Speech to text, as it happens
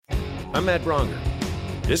I'm Matt Bronger.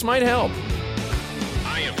 This might help.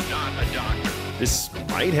 I am not a doctor. This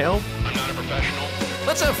might help. I'm not a professional.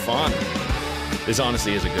 Let's have fun. This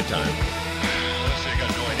honestly is a good time. Honestly, I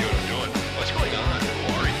got no idea what I'm doing. What's going on?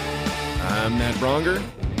 Who are you? I'm Matt Bronger.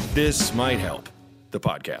 This might help. The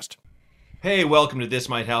podcast. Hey, welcome to This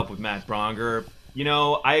Might Help with Matt Bronger. You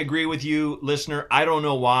know, I agree with you, listener. I don't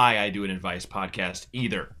know why I do an advice podcast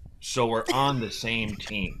either. So we're on the same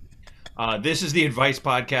team. This is the advice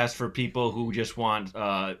podcast for people who just want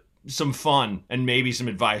some fun and maybe some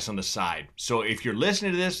advice on the side. So if you're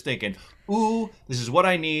listening to this thinking, ooh, this is what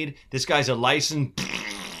I need. This guy's a licensed...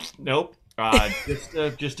 Nope.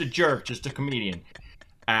 Just a jerk, just a comedian.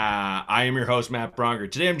 I am your host, Matt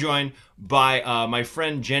Bronger. Today I'm joined by my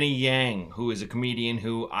friend Jenny Yang, who is a comedian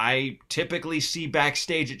who I typically see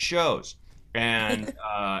backstage at shows. And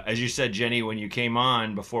as you said, Jenny, when you came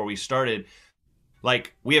on before we started,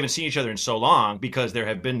 like, we haven't seen each other in so long because there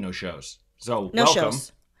have been no shows. So no welcome.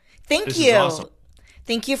 shows. Thank This you. is awesome.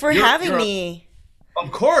 Thank you for having me.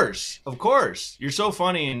 Of course. You're so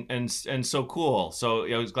funny and so cool. So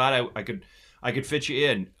I was glad I could fit you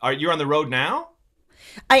in. You're on the road now?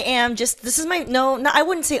 I am just, this is my, no, I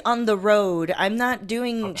wouldn't say on the road. I'm not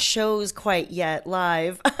doing shows quite yet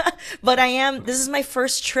live, but I am, this is my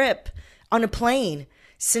first trip on a plane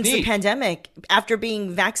since the pandemic after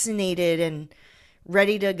being vaccinated and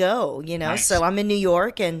ready to go, you know? Nice. So I'm in New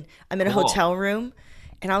York and I'm in a hotel room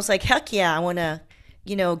and I was like, heck yeah, I want to,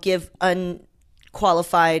 you know, give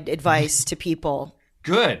unqualified advice to people.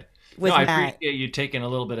 Good. With I Matt. appreciate you taking a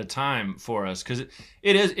little bit of time for us because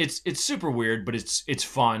it's super weird, but it's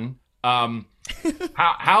fun. How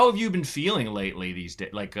have you been feeling lately these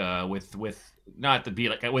days? Like with not to be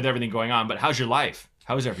like with everything going on, but how's your life?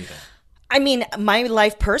 How is everything? I mean, my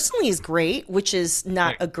life personally is great, which is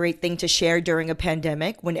not a great thing to share during a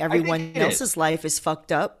pandemic when everyone else's life is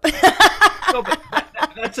fucked up. No, but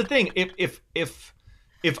that's the thing. If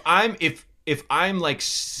I'm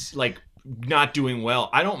like not doing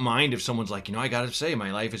well, I don't mind if someone's like, you know, I gotta say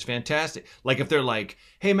my life is fantastic. Like if they're like,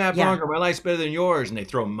 hey, Matt Bronger, my life's better than yours, and they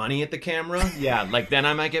throw money at the camera, like then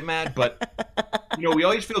I might get mad. But you know, we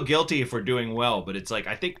always feel guilty if we're doing well. But it's like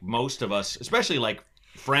I think most of us, especially like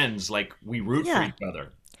friends, like we root for each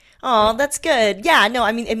other. Oh, that's good. Yeah, no,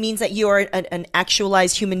 I mean, it means that you are an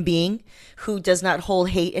actualized human being who does not hold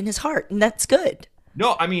hate in his heart, and that's good.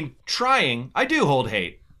 No, I mean, I do hold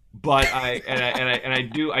hate. But I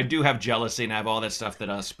do have jealousy and I have all that stuff that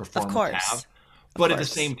us performers have. But at the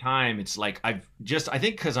same time, it's like I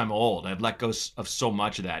think because I'm old, I've let go of so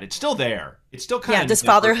much of that. It's still there. It's still kind of Does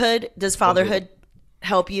fatherhood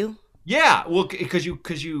help you? Yeah, well, because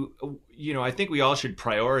you know, I think we all should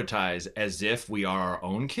prioritize as if we are our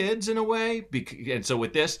own kids in a way. And so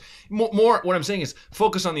with this, more what I'm saying is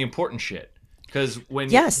focus on the important shit. Because when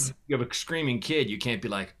you have a screaming kid, you can't be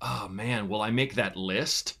like, oh man, will I make that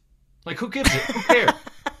list? Like, who gives it? Who cares?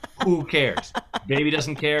 Who cares? Baby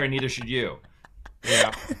doesn't care, and neither should you.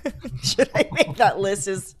 Yeah. Should I make that list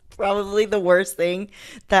is probably the worst thing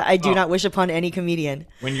that I do not wish upon any comedian.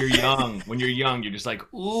 When you're young, you're just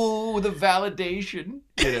like, ooh, the validation,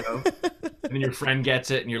 you know? And then your friend gets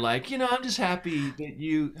it, and you're like, you know, I'm just happy that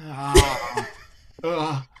you,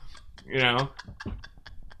 you know?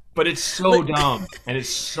 But it's so dumb, and it's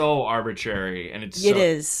so arbitrary, and it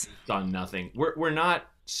is done nothing. We're not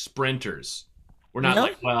sprinters. We're not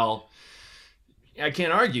like, well, I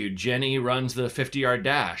can't argue. Jenny runs the 50-yard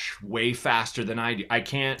dash way faster than I do. I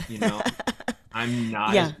can't, you know, I'm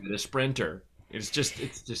not as good a sprinter. It's just,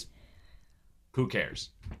 who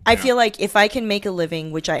cares? I feel like if I can make a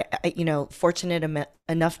living, which I you know, fortunate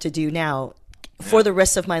enough to do now, for the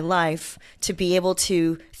rest of my life, to be able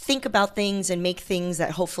to think about things and make things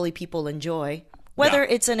that hopefully people enjoy, whether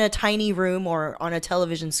it's in a tiny room or on a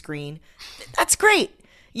television screen, that's great.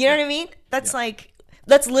 You know what I mean? That's like,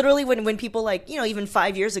 that's literally when people like, you know, even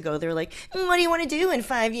 5 years ago, they're like, what do you want to do in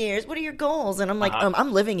 5 years? What are your goals? And I'm like,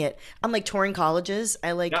 I'm living it. I'm like touring colleges.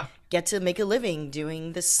 I get to make a living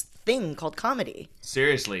doing this thing called comedy.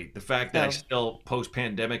 Seriously, the fact that I still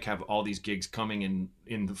post-pandemic have all these gigs coming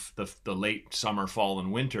in the late summer, fall,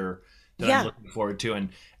 and winter that I'm looking forward to,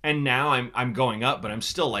 and now I'm going up, but I'm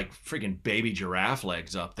still like freaking baby giraffe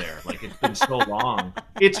legs up there. Like it's been so long.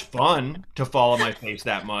 It's fun to follow my face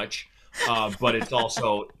that much, but it's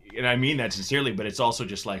also, and I mean that sincerely, but it's also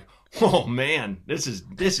just like, oh man, this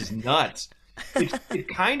is nuts. It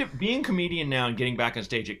kind of being a comedian now and getting back on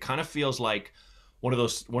stage. It kind of feels like one of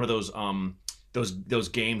those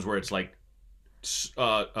games where it's like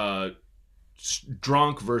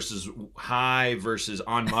drunk versus high versus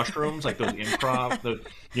on mushrooms, like those improv.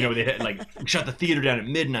 They had like shut the theater down at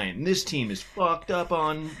midnight, and this team is fucked up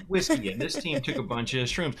on whiskey, and this team took a bunch of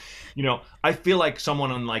shrooms. I feel like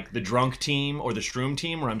someone on like the drunk team or the shroom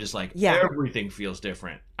team, where I'm just like, everything feels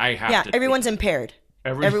different. I have to. Everyone's impaired.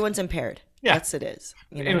 Everyone's impaired. Yeah, that's it is.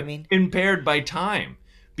 You know what I mean? Impaired by time,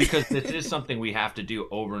 because this is something we have to do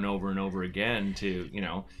over and over and over again to,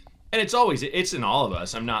 and it's in all of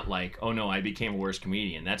us. I'm not like, oh no, I became a worse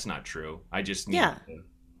comedian. That's not true. I just need to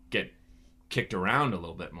get kicked around a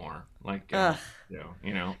little bit more. Like,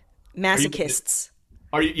 masochists.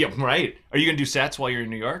 Are you right? Are you gonna do sets while you're in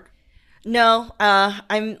New York? No,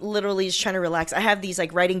 I'm literally just trying to relax. I have these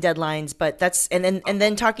like writing deadlines, but and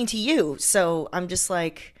then talking to you. So I'm just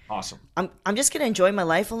like, awesome. I'm just gonna enjoy my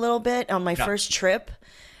life a little bit on my first trip.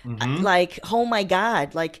 Mm-hmm. Like, oh my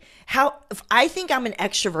God, like I think I'm an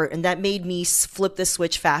extrovert, and that made me flip the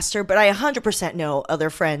switch faster. But I 100% know other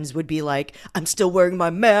friends would be like, I'm still wearing my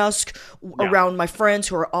mask around my friends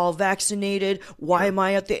who are all vaccinated. Why am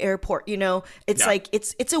I at the airport? It's like,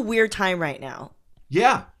 it's a weird time right now.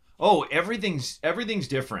 Yeah. Oh, everything's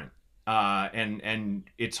different. And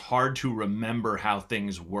it's hard to remember how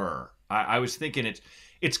things were. I was thinking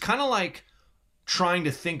it's kind of like trying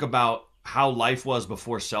to think about how life was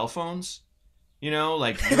before cell phones.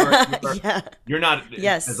 Like you're not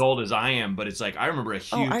as old as I am, but it's like I remember a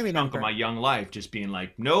huge chunk of my young life just being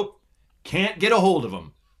like, nope, can't get a hold of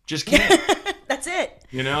them. Just can't. That's it.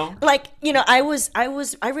 Like,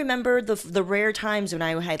 I remember the rare times when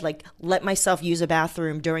I had like let myself use a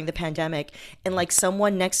bathroom during the pandemic, and like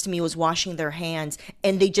someone next to me was washing their hands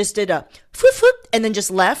and they just did a whoop whoop and then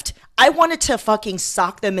just left. I wanted to fucking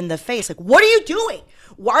sock them in the face. Like, what are you doing?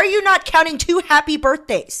 Why are you not counting 2 happy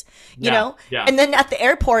birthdays? You know? Yeah. And then at the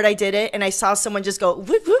airport I did it, and I saw someone just go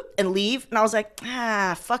whoop whoop and leave, and I was like,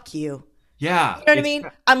 fuck you. Yeah. You know what I mean?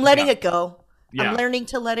 I'm letting it go. Yeah. I'm learning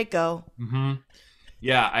to let it go. Mm-hmm.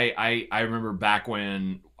 Yeah, I remember back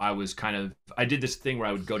when I did this thing where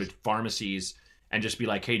I would go to pharmacies and just be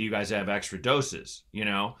like, hey, do you guys have extra doses?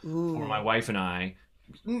 For my wife and I,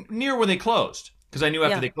 near when they closed. Because I knew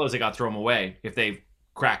after they closed, they got to throw them away if they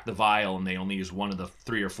cracked the vial and they only used one of the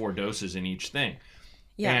 3 or 4 doses in each thing.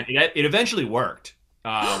 Yeah. And it eventually worked.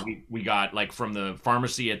 We got like from the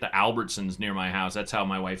pharmacy at the Albertsons near my house. That's how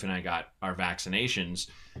my wife and I got our vaccinations.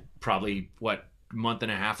 Probably month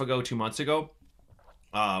and a half ago, 2 months ago,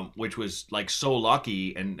 which was like so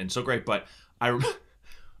lucky and so great. But I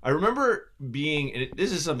remember being, and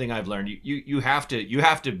this is something I've learned. You have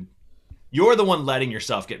to, you're the one letting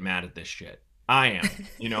yourself get mad at this shit. I am,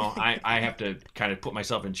 I have to kind of put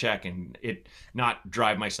myself in check and not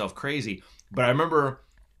drive myself crazy. But I remember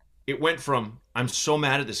it went from, I'm so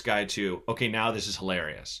mad at this guy to, okay, now this is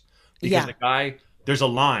hilarious. Because the guy, there's a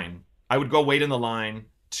line. I would go wait in the line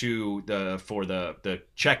for the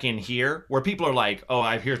check-in here, where people are like, oh,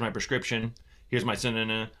 here's my prescription, here's my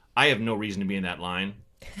I have no reason to be in that line.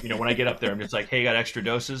 When I get up there, I'm just like, hey, you got extra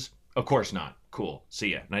doses? Of course not. Cool.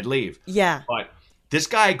 See ya. And I'd leave. Yeah. But this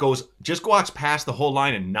guy just walks past the whole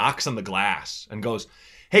line and knocks on the glass and goes,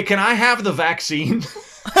 hey, can I have the vaccine?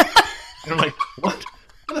 And I'm like, what?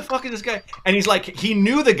 What the fuck is this guy? And he's like, he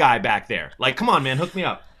knew the guy back there. Like, come on, man, hook me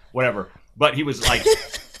up. Whatever. But he was like,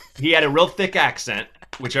 he had a real thick accent,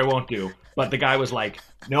 which I won't do. But the guy was like,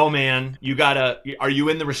 no, man, are you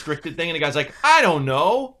in the restricted thing? And the guy's like, I don't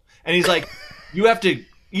know. And he's like, you have to,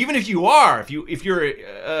 even if you are, if you're,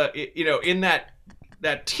 in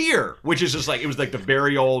that tier, which is just like, it was like the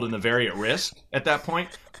very old and the very at risk at that point.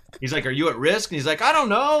 He's like, are you at risk? And he's like, I don't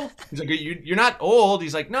know. He's like, you're not old.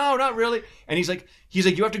 He's like, no, not really. And he's like, you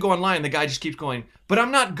have to go online. The guy just keeps going, but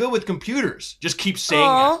I'm not good with computers. Just keeps saying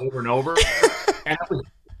that over and over. And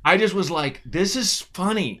I just was like, this is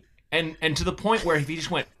funny. And to the point where if he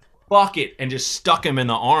just went, fuck it, and just stuck him in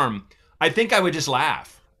the arm, I think I would just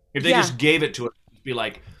laugh. If they just gave it to him, be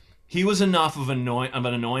like, he was enough of an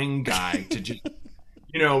annoying guy to just,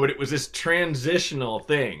 but it was this transitional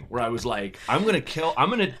thing where I was like, I'm going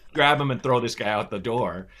to grab him and throw this guy out the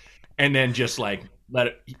door. And then just like,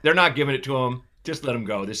 they're not giving it to him. Just let him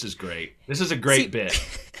go. This is great. This is a great bit.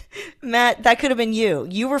 Matt, that could have been you.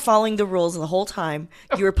 You were following the rules the whole time.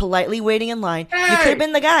 You were politely waiting in line. Hey! You could have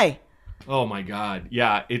been the guy. Oh my God.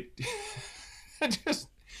 Yeah. It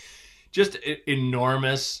just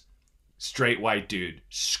enormous straight white dude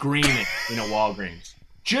screaming in a Walgreens.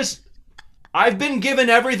 I've been given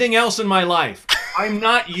everything else in my life. I'm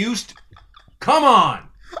not used. Come on.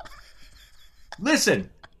 Listen,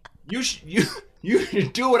 you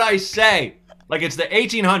should do what I say. Like it's the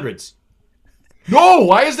 1800s. No,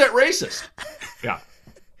 why is that racist? Yeah.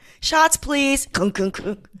 Shots, please. Kung, kung,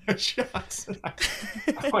 kung. Shots.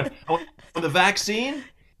 I want the vaccine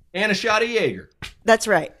and a shot of Jaeger. That's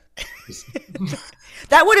right.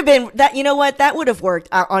 That would have been that. You know what? That would have worked.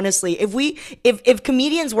 Honestly, if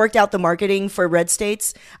comedians worked out the marketing for red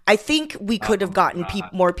states, I think we could have gotten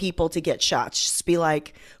more people to get shots. Just be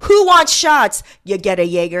like, who wants shots? You get a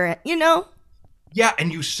Jaeger. You know? Yeah,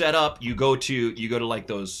 and you set up. You go to like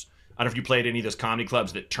those. I don't know if you played any of those comedy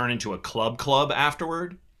clubs that turn into a club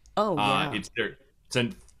afterward. Oh yeah. It's a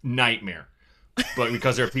nightmare. But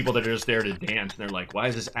because there are people that are just there to dance, and they're like, "Why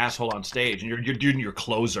is this asshole on stage?" And you're doing your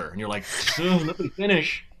closer, and you're like, "Let me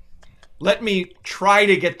finish. Let me try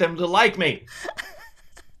to get them to like me."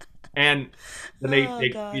 And then they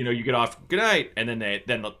you get off, good night, and then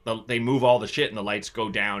they move all the shit, and the lights go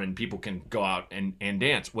down, and people can go out and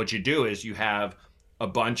dance. What you do is you have a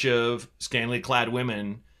bunch of scantily clad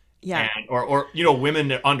women. Yeah. And, or women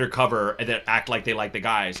that undercover that act like they like the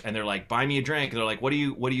guys, and they're like, buy me a drink, and they're like, what do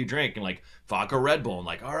you drink? And like, vodka Red Bull. And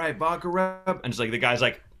like, all right, vodka Red Bull. And it's like the guy's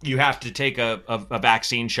like, you have to take a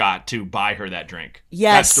vaccine shot to buy her that drink.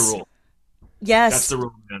 Yes. That's the rule. Yes. That's the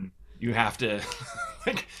rule, man. You have to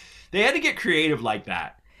like, they had to get creative like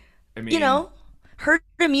that. I mean, herd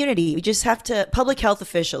immunity. You just have to, public health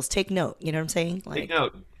officials, take note. You know what I'm saying? Like, take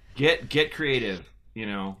note. Get creative,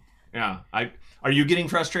 Yeah. Are you getting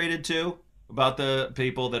frustrated too about the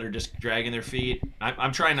people that are just dragging their feet?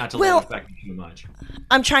 I'm trying not to let it affect you too much.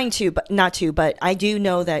 I'm trying to, but not to. But I do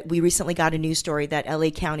know that we recently got a news story that LA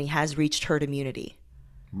County has reached herd immunity.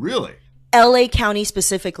 Really? LA County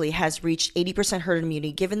specifically has reached 80% herd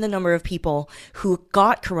immunity, given the number of people who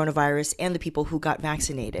got coronavirus and the people who got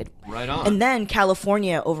vaccinated. Right on. And then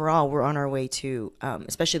California overall, we're on our way to,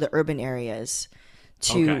 especially the urban areas,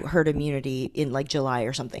 to herd immunity in like July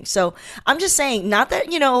or something. So I'm just saying, not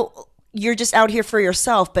that, you're just out here for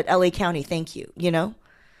yourself, but LA County, thank you, No,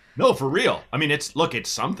 for real. I mean, it's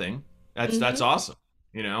something. That's awesome.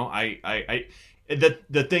 The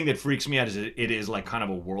thing that freaks me out is it is like kind of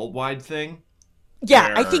a worldwide thing.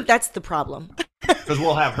 Yeah, I think that's the problem. Because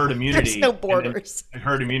we'll have herd immunity. There's no borders.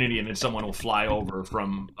 Herd immunity, and then someone will fly over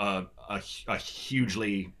from a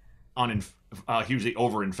hugely hugely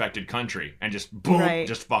over-infected country and just boom,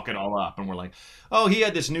 just fuck it all up. And we're like, oh, he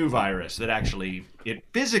had this new virus that actually, it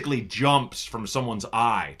physically jumps from someone's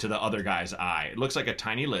eye to the other guy's eye. It looks like a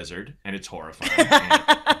tiny lizard, and it's horrifying.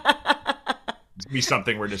 It's be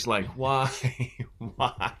something we're just like, why?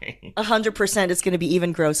 100% it's going to be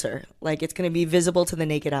even grosser. Like, it's going to be visible to the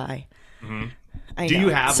naked eye. Mm-hmm. Do you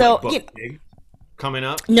have gig coming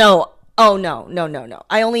up? No. Oh, no.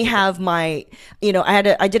 I only have my,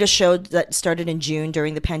 I did a show that started in June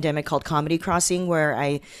during the pandemic called Comedy Crossing, where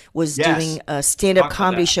I was doing a stand-up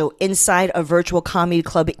comedy show inside a virtual comedy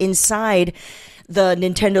club inside the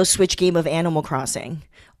Nintendo Switch game of Animal Crossing.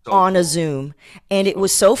 On a Zoom, and it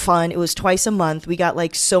was so fun. It was twice a month. We got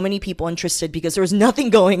like so many people interested because there was nothing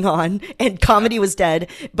going on and comedy was dead,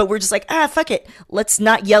 but we're just like, fuck it, let's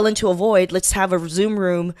not yell into a void. Let's have a Zoom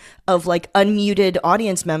room of like unmuted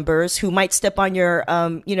audience members who might step on your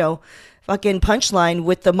fucking punchline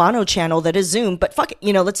with the mono channel that is Zoom, but fuck it,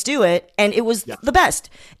 let's do it. And it was the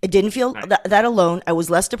best. It didn't feel that alone. I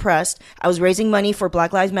was less depressed. I was raising money for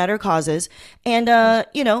Black Lives Matter causes. And,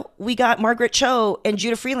 we got Margaret Cho and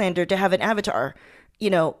Judah Freelander to have an avatar,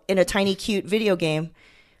 in a tiny, cute video game.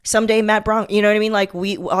 Someday, Matt Brown, you know what I mean? Like,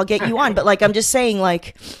 I'll get you on. But, like, I'm just saying,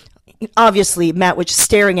 like, obviously, Matt was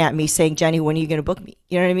staring at me saying, Jenny, when are you going to book me?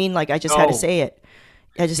 You know what I mean? Like, I just had to say it.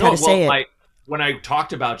 Had to say it. When I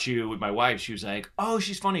talked about you with my wife, she was like, oh,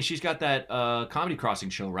 she's funny. She's got that Comedy Crossing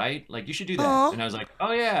show, right? Like, you should do that. Aww. And I was like,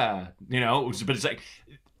 oh, yeah. But it's like,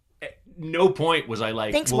 at no point was I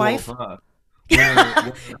like, thanks, wife.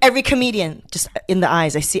 Every comedian, just in the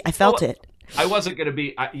eyes, I felt it. I wasn't going to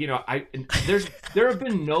be, there have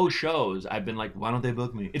been no shows I've been like, why don't they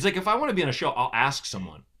book me? It's like, if I want to be on a show, I'll ask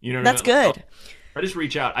someone. That's good. I just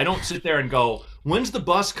reach out. I don't sit there and go, when's the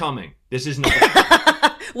bus coming? This isn't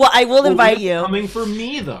Well, I will invite you. Coming for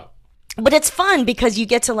me, though. But it's fun because you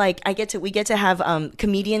get to we get to have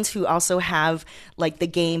comedians who also have like the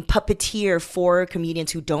game puppeteer for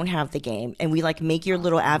comedians who don't have the game. And we like make your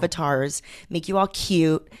little avatars, make you all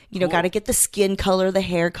cute, cool. Got to get the skin color, the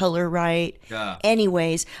hair color right. Yeah.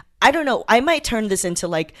 Anyways, I don't know. I might turn this into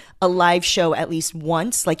like a live show at least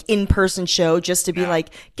once, like in-person show, just to be like,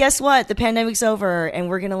 guess what? The pandemic's over and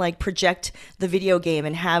we're going to like project the video game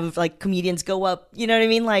and have like comedians go up. You know what I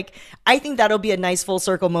mean? Like, I think that'll be a nice full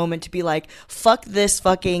circle moment to be like, fuck this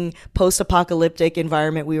fucking post-apocalyptic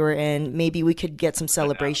environment we were in. Maybe we could get some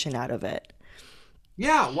celebration out of it.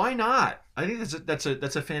 Yeah, why not? I think that's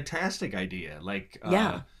a fantastic idea. Like,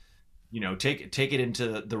 take it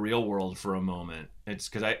into the real world for a moment. It's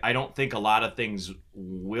because I don't think a lot of things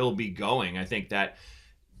will be going. I think that,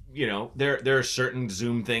 there are certain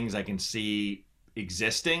Zoom things I can see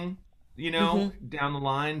existing, down the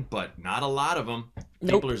line, but not a lot of them.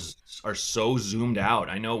 Nope. People are so zoomed out.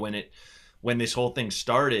 I know when this whole thing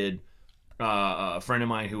started, a friend of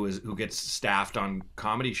mine who gets staffed on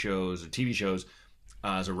comedy shows or TV shows,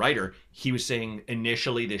 as a writer, he was saying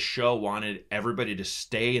initially this show wanted everybody to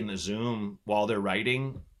stay in the Zoom while they're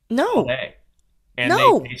writing all No. day. And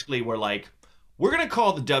No. they basically were like, we're going to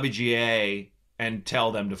call the WGA and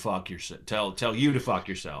tell them to fuck yourself, tell you to fuck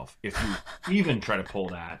yourself if you even try to pull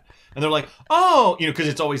that. And they're like, oh, because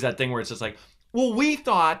it's always that thing where it's just like, well, we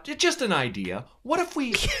thought, it's just an idea. What if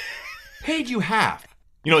we paid you half?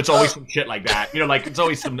 It's always some shit like that. Like it's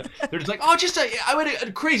always some. They're just like, oh, I had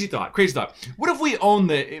a crazy thought. What if we own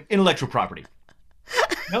the intellectual property?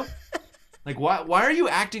 No, like why are you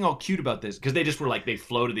acting all cute about this? Because they just were like they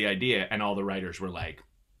floated the idea, and all the writers were like,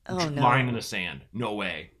 Oh no. line in the sand, no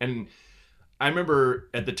way. And I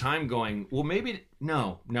remember at the time going, well, maybe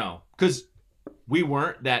no, because we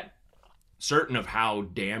weren't that certain of how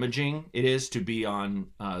damaging it is to be on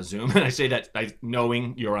Zoom. And I say that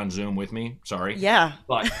knowing you're on Zoom with me. Sorry. Yeah.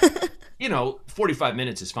 But, 45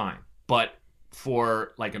 minutes is fine. But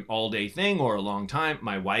for like an all day thing or a long time,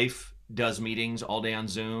 my wife does meetings all day on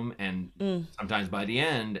Zoom. And sometimes by the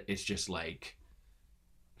end, it's just like,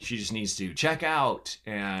 she just needs to check out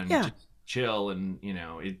and just chill. And,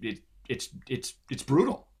 it's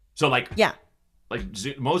brutal. So like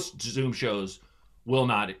most Zoom shows will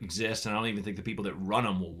not exist, and I don't even think the people that run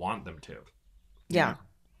them will want them to. Yeah.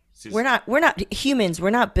 We're not humans.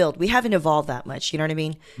 We're not built. We haven't evolved that much. You know what I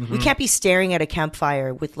mean? We can't be staring at a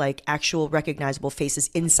campfire with like actual recognizable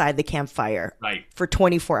faces inside the campfire for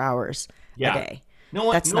 24 hours a day. No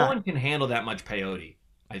one can handle that much peyote,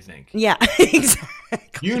 I think. Yeah,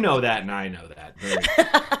 exactly. You know that, and I know that.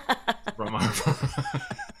 From our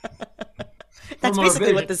That's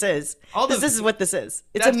basically what this is. This is what this is.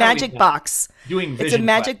 It's a magic box. It's a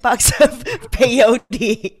magic box of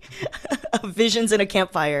peyote, of visions in a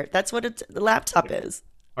campfire. That's what the laptop is.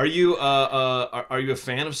 Are you a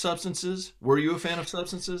fan of substances? Were you a fan of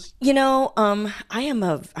substances? I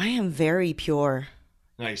am very pure.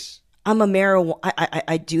 Nice. I'm a marijuana.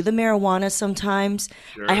 I do the marijuana sometimes.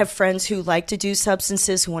 Sure. I have friends who like to do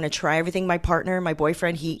substances, who want to try everything. My partner, my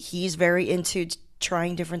boyfriend, he's very into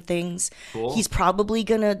trying different things. Cool. He's probably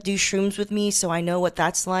gonna do shrooms with me, so I know what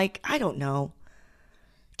that's like. I don't know.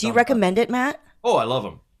 Do you recommend it, Matt? Oh, I love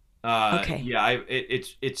them. Okay. Yeah,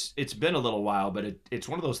 it's been a little while, but it's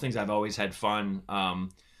one of those things I've always had fun.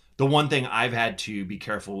 The one thing I've had to be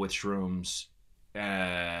careful with shrooms,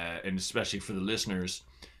 and especially for the listeners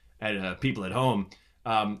and people at home,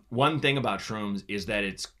 one thing about shrooms is that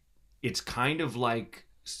it's kind of like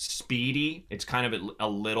speedy. It's kind of a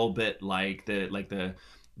little bit like the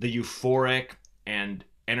euphoric and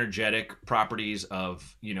energetic properties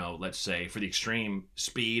of, let's say for the extreme,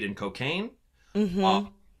 speed and cocaine.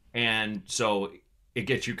 And so it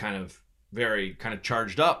gets you very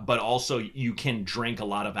charged up, but also you can drink a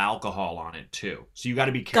lot of alcohol on it too. So you got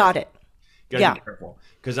to be careful. Got it. You gotta be careful,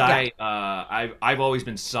 because I've always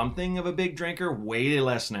been something of a big drinker. Way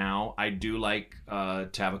less now. I do like to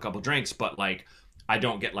have a couple drinks, but like I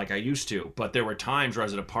don't get like I used to. But there were times where I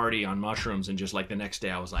was at a party on mushrooms, and just like the next day,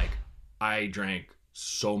 I was like, I drank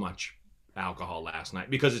so much alcohol last night,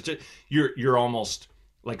 because it's just, you're almost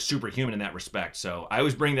like superhuman in that respect. So I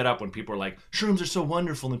always bring that up when people are like, shrooms are so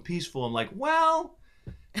wonderful and peaceful. I'm like, well,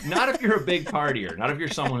 not if you're a big partier, not if you're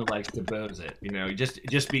someone who likes to booze it.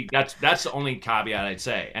 Just be. That's the only caveat I'd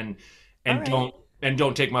say. And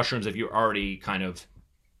don't take mushrooms if you're already kind of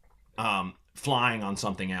flying on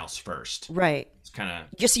something else first. Right. It's kind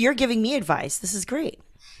of just you're giving me advice. This is great.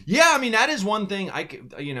 Yeah, I mean that is one thing I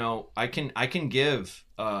can give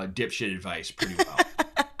dipshit advice pretty well.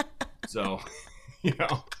 So,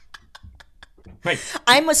 Right.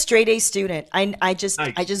 I'm a straight A student. I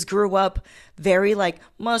just grew up very like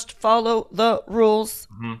must follow the rules.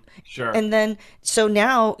 Mm-hmm. Sure. And then so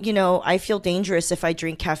now, I feel dangerous if I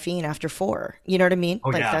drink caffeine after 4. You know what I mean?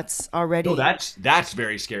 Oh, yeah. That's already No, that's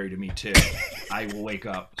very scary to me too. I will wake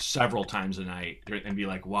up several times a night and be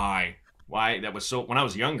like, why? That was so when I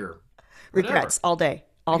was younger. regrets all day,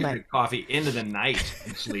 all I could night. drink coffee into the night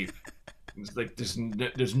and sleep. It's like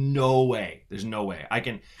there's no way.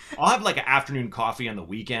 I'll have like an afternoon coffee on the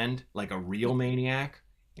weekend, like a real maniac.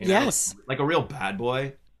 Yes. Like a real bad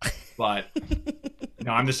boy. But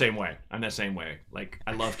no, I'm the same way. Like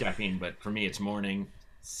I love caffeine, but for me it's morning,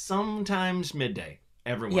 sometimes midday,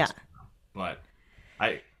 every once in a while.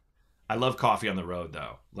 But I love coffee on the road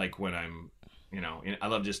though. Like when I'm, I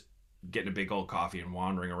love just getting a big old coffee and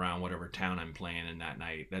wandering around whatever town I'm playing in that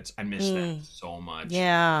night. I miss that so much.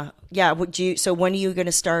 Yeah. So when are you going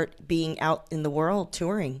to start being out in the world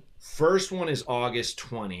touring? First one is August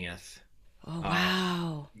 20th. Oh,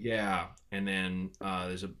 wow. Yeah. And then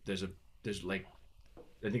there's like,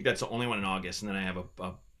 I think that's the only one in August. And then I have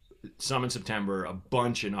some in September, a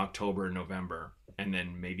bunch in October and November, and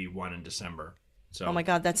then maybe one in December. So oh my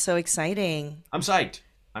God, that's so exciting. I'm psyched.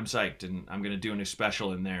 And I'm going to do a new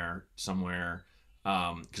special in there somewhere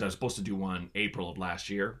because I was supposed to do one April of last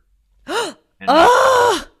year.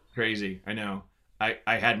 Crazy. I know. I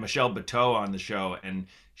had Michelle Bateau on the show, and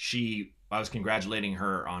I was congratulating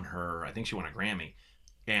her on I think she won a Grammy.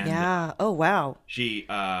 And yeah. Oh, wow. She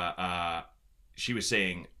was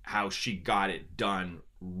saying how she got it done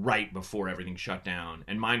right before everything shut down.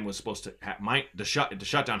 And mine was supposed to the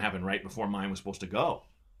shutdown happened right before mine was supposed to go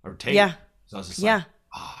or take. Yeah. So I was just like,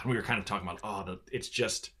 and we were kind of talking about, it's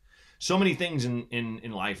just so many things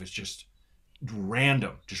in life is just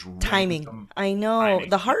random, just timing. Random I know. timing.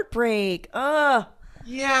 The heartbreak.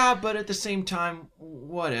 Yeah, but at the same time,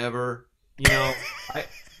 whatever.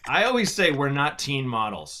 I always say we're not teen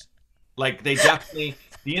models. Like they definitely,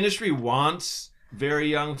 the industry wants very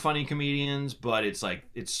young, funny comedians, but it's like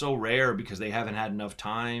it's so rare because they haven't had enough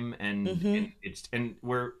time, and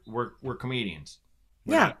we're comedians.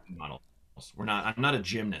 We're not teen models. We're not. I'm not a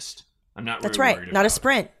gymnast. I'm not. That's really right. Not a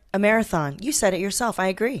sprint, a marathon. You said it yourself. I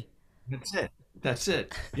agree. That's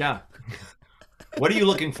it. Yeah. What are you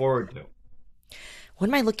looking forward to? What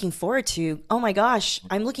am I looking forward to? Oh my gosh,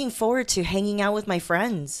 I'm looking forward to hanging out with my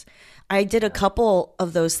friends. I did a couple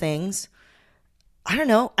of those things. I don't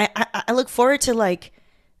know. I look forward to like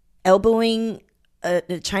elbowing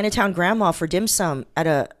a Chinatown grandma for dim sum at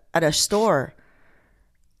a store.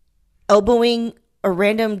 Elbowing a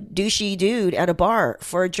random douchey dude at a bar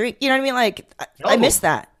for a drink. You know what I mean? Like I miss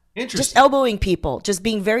that. Interesting. Just elbowing people, just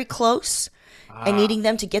being very close and needing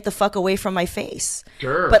them to get the fuck away from my face.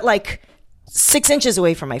 Sure. But like 6 inches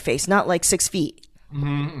away from my face, not like 6 feet.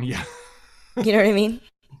 Mm-hmm. Yeah. You know what I mean?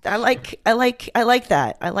 I like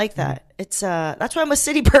that. I like that. It's that's why I'm a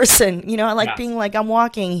city person. I like being like I'm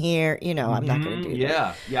walking here. I'm not gonna do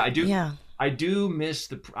that. Yeah. I do. Yeah. I do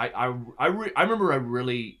miss I remember I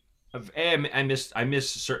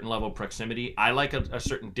miss a certain level of proximity. I like a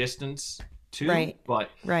certain distance too. Right. But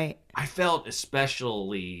Right. I felt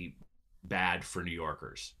especially bad for New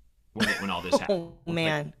Yorkers when all this happened. Oh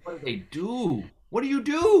man. Like, what do they do? What do you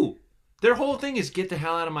do? Their whole thing is get the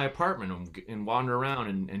hell out of my apartment and wander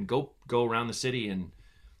around and go around the city, and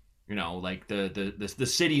like the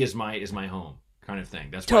city is my home kind of thing.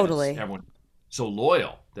 That's why totally everyone so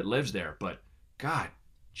loyal that lives there. But God,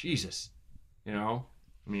 Jesus, I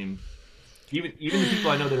mean, even the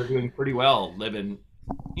people I know that are doing pretty well live in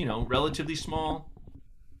relatively small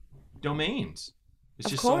domains.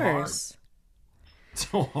 It's just so hard.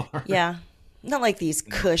 So hard. Yeah. Not like these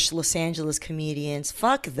cush Los Angeles comedians.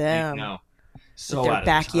 Fuck them. No. So with their out of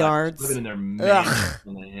backyards. touch, living in their mansions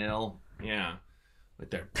on the hill. Yeah.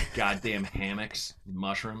 With their goddamn hammocks and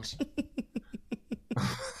mushrooms.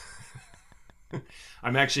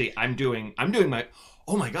 I'm doing my,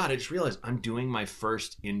 oh my God, I just realized I'm doing my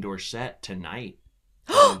first indoor set tonight.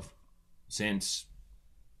 Since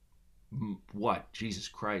what? Jesus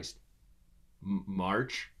Christ.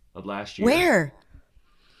 March of last year. Where?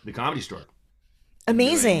 The Comedy Store.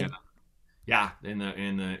 Amazing. Yeah, in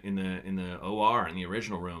the OR in the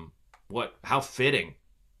original room. How fitting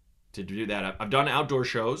to do that. I've done outdoor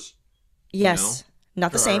shows. Yes.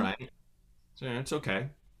 Not the same. Right. So it's okay,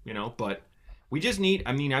 but we just need,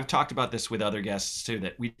 I've talked about this with other guests too,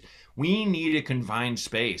 that we need a confined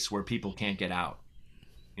space where people can't get out.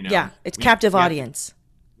 Yeah, it's captive audience.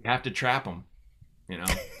 We have to trap them, We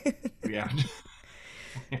have to.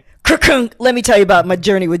 Let me tell you about my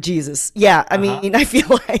journey with Jesus. Yeah, I mean, I feel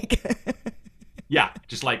like yeah,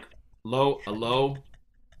 just like a low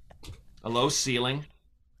ceiling,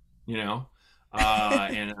 and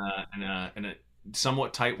a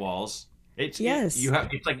somewhat tight walls. You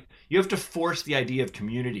have to force the idea of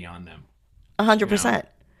community on them. 100%.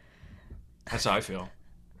 That's how I feel.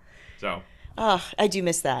 So. I do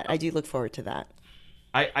miss that. I do look forward to that.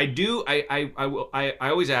 I do. I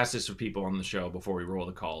always ask this of people on the show before we roll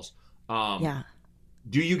the calls. Yeah.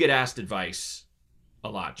 Do you get asked advice a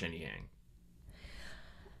lot, Jenny Yang?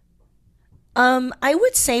 I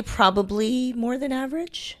would say probably more than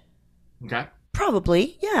average. Okay.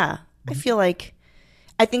 Probably, yeah.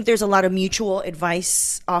 I think there's a lot of mutual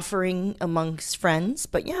advice offering amongst friends,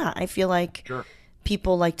 but yeah, I feel like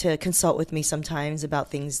people like to consult with me sometimes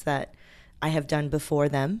about things that I have done before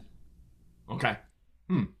them. Okay.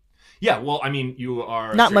 Yeah. Well, I mean, you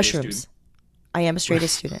are Not a straight A mushrooms. student. I am a straight A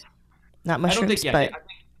student. Not I don't mushrooms, think. Yeah. but I think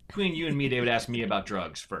between you and me, they would ask me about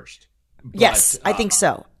drugs first. yes, But, I think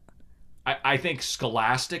so. I think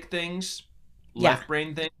scholastic things, Yeah. left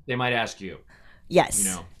brain things, they might ask you. Yes.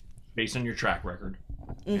 You know, based on your track record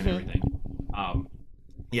Mm-hmm. and everything.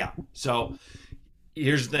 Yeah. So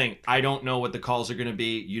here's the thing. I don't know what the calls are going to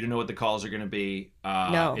be. You don't know what the calls are going to be.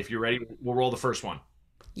 No. If you're ready, we'll roll the first one.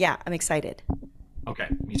 Yeah, I'm excited. Okay.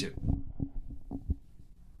 Me too.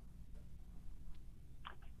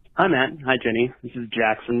 Hi, Matt. Hi, Jenny. This is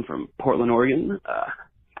Jackson from Portland, Oregon.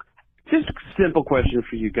 Just a simple question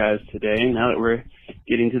for you guys today. Now that we're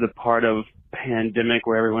getting to the part of pandemic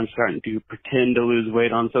where everyone's starting to pretend to lose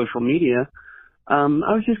weight on social media, I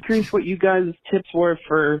was just curious what you guys' tips were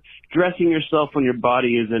for dressing yourself when your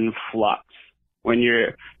body is in flux, when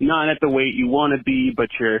you're not at the weight you want to be, but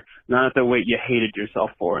you're not at the weight you hated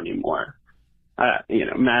yourself for anymore.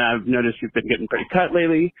 Matt, I've noticed you've been getting pretty cut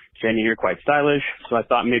lately. Jenny, you're quite stylish, so I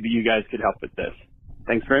thought maybe you guys could help with this.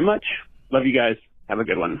 Thanks very much. Love you guys. Have a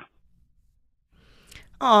good one.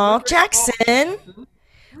 Aw, Jackson.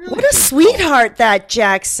 What a sweetheart that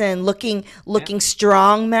Jackson. Looking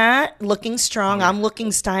strong, Matt. Looking strong. I'm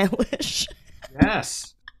looking stylish.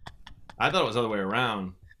 Yes. I thought it was the other way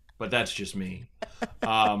around, but that's just me.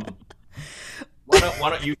 Why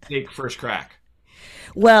don't you take first crack?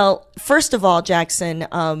 Well, first of all, Jackson,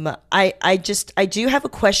 I do have a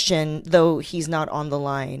question, though he's not on the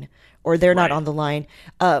line, or they're not Right. on the line.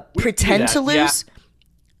 We Pretend do to that, yeah. lose?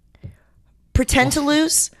 Pretend to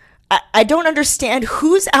lose? I don't understand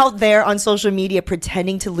who's out there on social media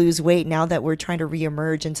pretending to lose weight now that we're trying to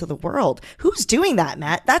reemerge into the world. Who's doing that,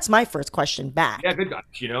 Matt? That's my first question back. Yeah, good guy.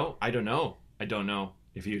 I don't know. I don't know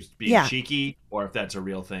if he's being Yeah. cheeky or if that's a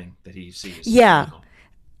real thing that he sees. Yeah. I don't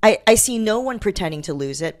know. I see no one pretending to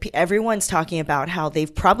lose it. Everyone's talking about how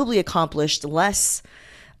they've probably accomplished less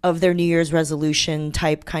of their New Year's resolution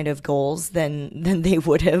type kind of goals than they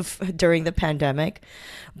would have during the pandemic.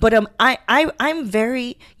 But I'm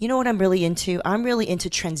very, you know what I'm really into? I'm really into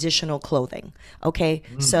transitional clothing. Okay.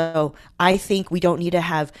 So I think we don't need to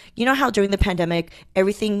have, you know how during the pandemic,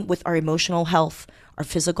 everything with our emotional health, our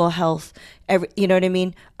physical health, you know what I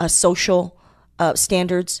mean? Social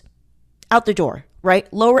standards out the door,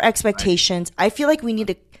 right? Lower expectations. I feel like we need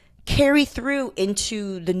to carry through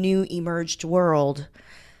into the new emerged world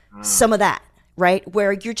some of that, right?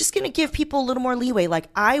 Where you're just going to give people a little more leeway. Like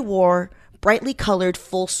I wore brightly colored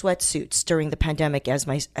full sweatsuits during the pandemic as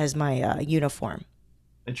my uniform.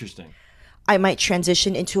 Interesting. I might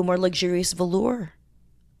transition into a more luxurious velour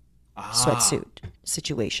sweatsuit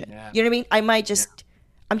situation. Yeah. You know what I mean? I might just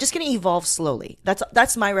I'm just going to evolve slowly.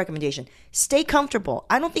 That's my recommendation. Stay comfortable.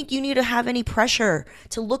 I don't think you need to have any pressure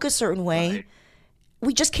to look a certain way. Right.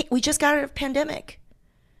 We just got out of a pandemic.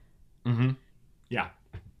 Yeah.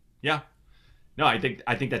 Yeah. No, I think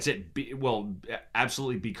that's it.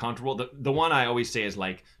 Absolutely be comfortable. The one I always say is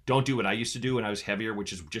like, don't do what I used to do when I was heavier,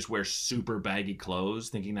 which is just wear super baggy clothes,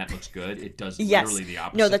 thinking that looks good. It does literally the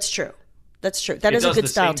opposite. No, that's true. That's true. That It is a does good the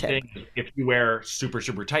style same tip. thing if you wear super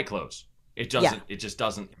tight clothes. It doesn't. Yeah. It just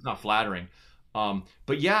doesn't. It's not flattering.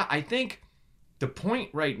 But yeah, I think the point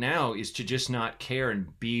right now is to just not care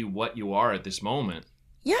and be what you are at this moment,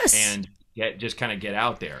 Yes. and just kind of get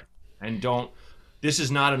out there and don't. This is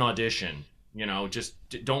not an audition. You know, just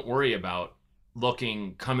don't worry about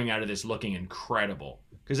coming out of this looking incredible.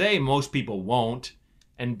 Because A, most people won't,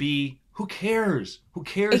 and B, who cares? Who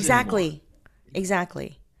cares? Exactly. anymore?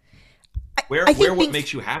 Exactly. Wear I think what being-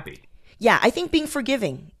 makes you happy. Yeah, I think being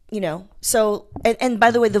forgiving, So, and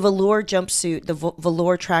by the way, the velour jumpsuit, the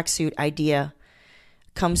velour tracksuit idea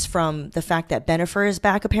comes from the fact that Bennifer is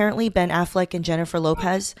back apparently, Ben Affleck and Jennifer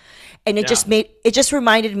Lopez. And it just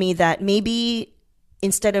reminded me that maybe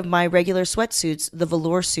instead of my regular sweatsuits, the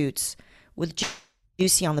velour suits with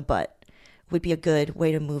juicy on the butt would be a good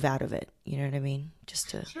way to move out of it. You know what I mean? Just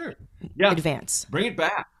to advance. Bring it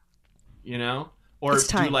back. Or It's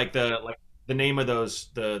time. do like the name of those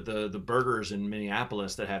the burgers in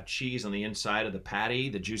Minneapolis that have cheese on the inside of the patty,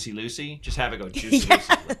 the Juicy Lucy. Just have it go Juicy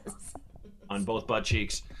Lucy on both butt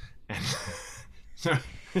cheeks.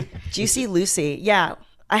 Juicy Lucy. Yeah.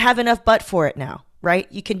 I have enough butt for it now, right?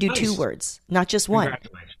 You can do Nice. 2 words, not just one.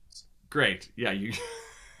 Congratulations. Great. Yeah, you.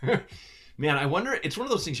 Man, I wonder. It's one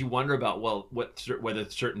of those things you wonder about. Well, whether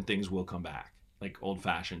certain things will come back, like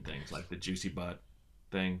old-fashioned things, like the juicy butt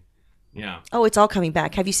thing. Yeah. Oh, it's all coming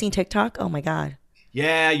back. Have you seen TikTok? Oh my God.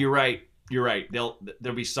 Yeah, you're right. You're right. There'll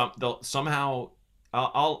be they'll somehow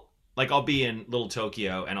I'll be in Little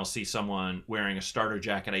Tokyo and I'll see someone wearing a starter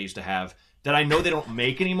jacket I used to have that I know they don't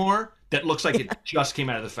make anymore, that looks like it just came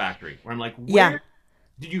out of the factory. Where I'm like, where Yeah.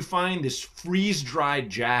 did you find this freeze-dried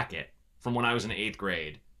jacket from when I was in 8th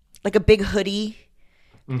grade? Like a big hoodie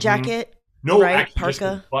jacket. No, right? actually, just the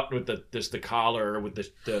Parka. button with the collar with the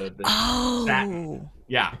satin. Oh,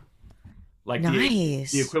 Yeah, like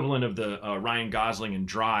nice. the equivalent of the Ryan Gosling in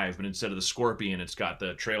Drive, but instead of the scorpion, it's got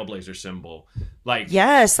the Trailblazer symbol. Like,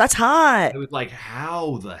 Yes, that's hot. it was like,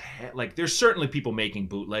 how the heck? Like, there's certainly people making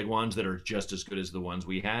bootleg ones that are just as good as the ones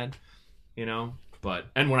we had, you know. But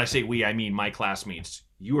and when I say we, I mean my classmates.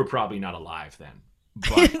 You were probably not alive then.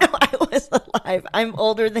 But No, I was alive. I'm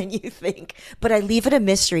older than you think, but I leave it a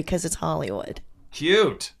mystery because it's Hollywood.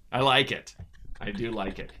 cute. I like it. I do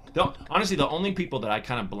like it. Though, honestly, the only people that I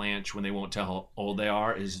kind of blanch when they won't tell how old they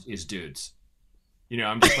are is dudes. You know,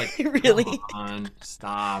 I'm just like, Really? come on,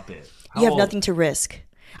 stop it. How You have old- nothing to risk.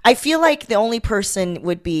 I feel like the only person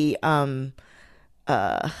would be why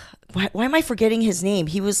am I forgetting his name?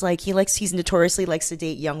 He's notoriously likes to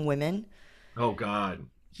date young women. Oh God.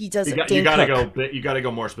 He does You, it. got, Dane you gotta Cook. go. You gotta go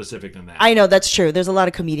more specific than that. I know that's true. There's a lot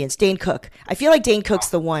of comedians. Dane Cook. I feel like Dane Cook's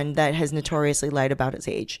the one that has notoriously lied about his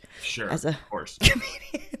age. Sure, as a of course.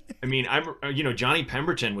 I mean, Johnny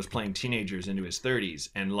Pemberton was playing teenagers into his 30s,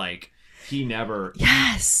 and like he never.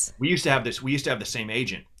 Yes. We used to have this. We used to have the same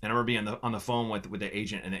agent, and I remember being on the phone with the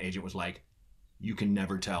agent, and the agent was like, "You can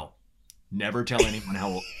never tell anyone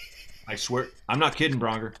how old." I swear, I'm not kidding,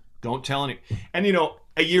 Bronger. Don't tell any. And you know,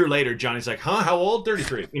 a year later, Johnny's like, "Huh? How old?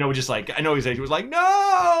 33." You know, just like I know his age. He was like,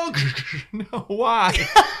 "No, no, why?"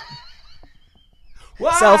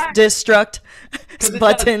 Why? Self-destruct it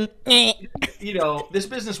button. You know, this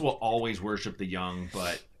business will always worship the young,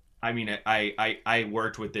 but I mean, I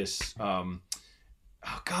worked with this. Oh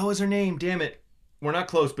God, what's her name? Damn it. We're not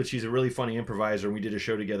close, but she's a really funny improviser. And we did a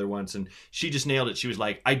show together once, and she just nailed it. She was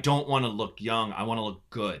like, "I don't want to look young. I want to look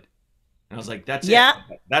good." And I was like, "That's Yeah.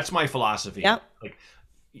 it. That's my philosophy." Yep. Like,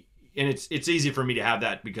 and it's easy for me to have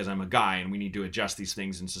that because I'm a guy, and we need to adjust these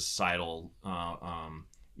things in societal,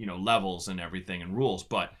 levels and everything and rules.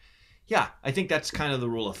 But yeah, I think that's kind of the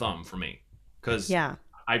rule of thumb for me because Yeah.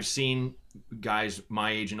 I've seen guys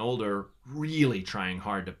my age and older really trying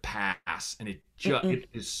hard to pass, and it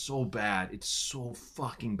is so bad. It's so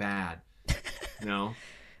fucking bad. You know.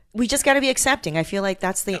 We just got to be accepting. I feel like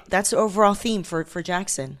that's the overall theme for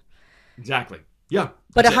Jackson. Exactly. Yeah.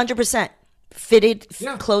 But that's it. 100% fitted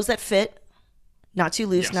Yeah. clothes that fit, not too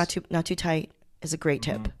loose, Yes. not too tight is a great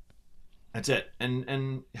tip. That's it.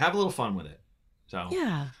 And have a little fun with it. So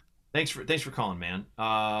Yeah. thanks for calling, man.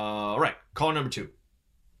 All right, caller number 2.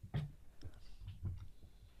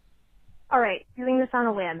 All right, doing this on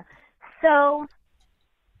a whim. So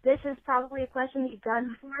this is probably a question that you've done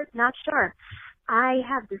before. Not sure. I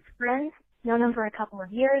have this friend, known him for a couple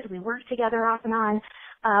of years. We work together off and on.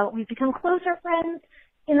 We've become closer friends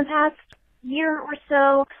in the past year or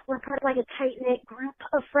so. We're part of like a tight-knit group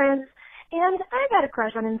of friends. And I've had a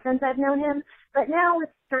crush on him since I've known him, but now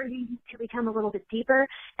it's starting to become a little bit deeper.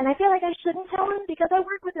 And I feel like I shouldn't tell him because I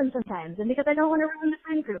work with him sometimes and because I don't want to ruin the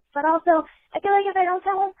friend group. But also, I feel like if I don't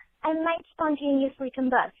tell him, I might spontaneously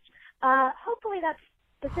combust. Hopefully that's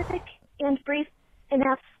specific and brief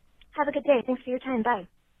enough. Have a good day. Thanks for your time. Bye.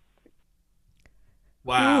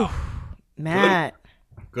 Wow. Matt,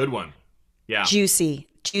 Good one. Yeah. Juicy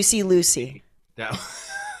Lucy. That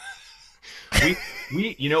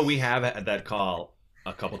we have had that call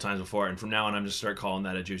a couple times before, and from now on I'm just start calling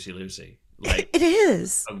that a Juicy Lucy. Like It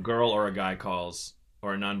is. a girl or a guy calls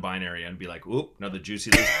or a non-binary and be like, "Oop, another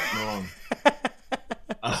Juicy Lucy." Wrong.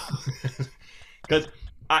 Because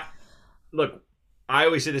I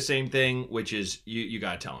always say the same thing, which is you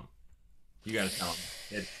gotta tell him. You gotta tell him.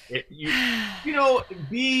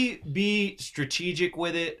 Be strategic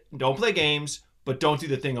with it. Don't play games, but don't do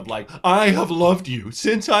the thing of like, "I have loved you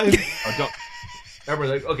since I." Don't.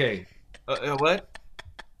 Everyone's like, "Okay, what?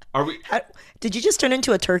 Are we?" Did you just turn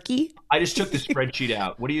into a turkey? I just took the spreadsheet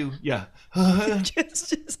out. What do you? Yeah.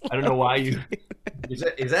 just I don't know why you. Is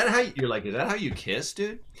that how you're like? Is that how you kiss,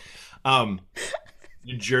 dude?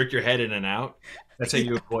 You jerk your head in and out. That's how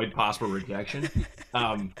you avoid possible rejection.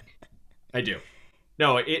 I do.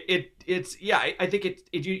 No, it's yeah. I think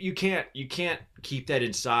you can't keep that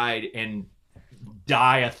inside and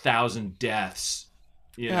die 1,000 deaths.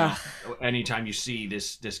 You know, anytime you see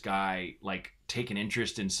this guy like take an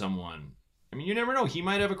interest in someone. I mean, you never know. He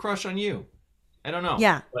might have a crush on you. I don't know.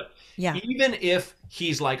 Yeah. But Yeah. even if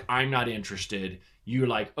he's like, "I'm not interested," you're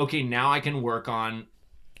like, "Okay, now I can work on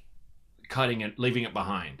cutting it, leaving it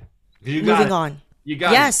behind." You Moving on. You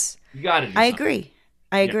got Yes. You got to. I agree.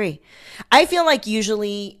 I agree. I feel like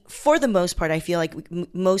usually, for the most part, I feel like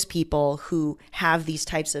most people who have these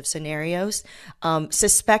types of scenarios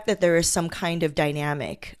suspect that there is some kind of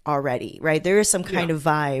dynamic already, right? There is some kind of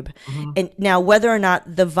vibe. And now, whether or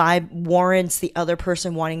not the vibe warrants the other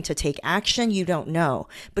person wanting to take action, you don't know.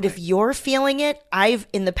 But if you're feeling it, I've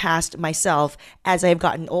in the past myself, as I've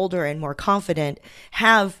gotten older and more confident,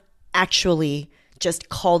 have actually just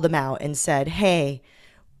called them out and said, hey,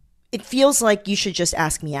 it feels like you should just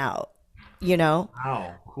ask me out, you know?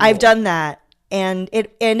 Wow. Cool. I've done that and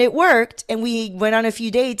it worked, and we went on a few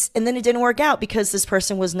dates, and then it didn't work out because this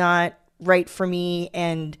person was not right for me,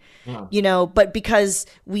 and you know, but because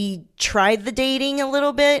we tried the dating a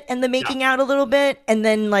little bit and the making out a little bit, and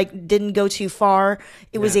then like didn't go too far,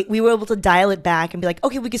 it was we were able to dial it back and be like,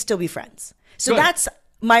 okay, we could still be friends. So that's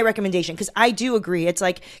my recommendation, because I do agree. It's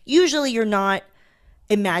like usually you're not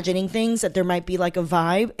imagining things, that there might be like a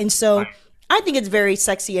vibe. And so I think it's very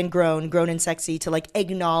sexy and grown and sexy to like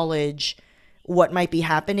acknowledge what might be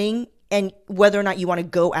happening, and whether or not you want to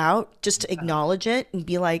go out, just to acknowledge it and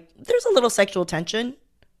be like, there's a little sexual tension.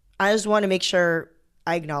 I just want to make sure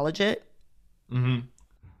I acknowledge it.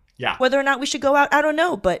 Yeah. Whether or not we should go out, I don't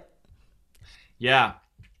know, but yeah,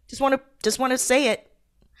 just want to say it.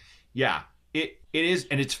 Yeah, it is.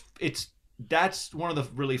 And that's one of the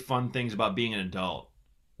really fun things about being an adult,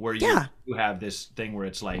 where you have this thing where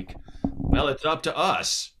it's like, well, it's up to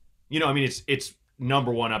us. You know, I mean, it's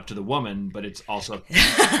number one up to the woman, but it's also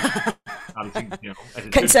obviously, you know,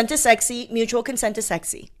 consent is sexy. Mutual consent is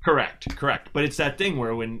sexy. Correct. But it's that thing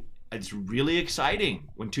where when it's really exciting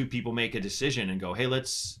when two people make a decision and go, hey,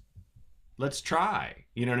 let's try.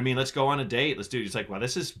 You know what I mean? Let's go on a date. Let's do it. It's like, wow,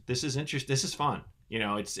 this is interesting. This is fun. You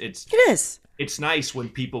know, it is. It's nice when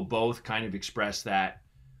people both kind of express that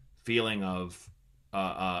feeling of,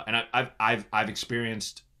 and I've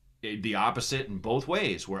experienced the opposite in both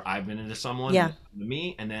ways, where I've been into someone, into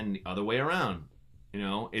me, and then the other way around. You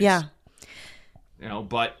know, you know,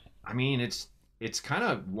 but I mean, it's kind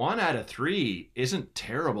of 1 out of 3 isn't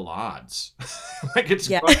terrible odds. Like it's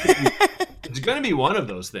going to be one of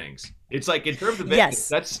those things. It's like in terms of bet,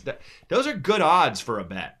 those are good odds for a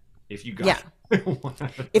bet if you got. Yeah.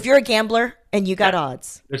 If you're a gambler and you got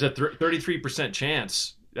odds, there's a 33%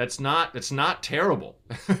 chance. That's not terrible.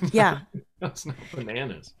 Yeah. That's not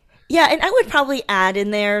bananas. Yeah, and I would probably add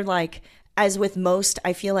in there, like, as with most,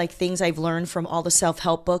 I feel like things I've learned from all the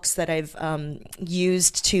self-help books that I've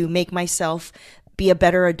used to make myself be a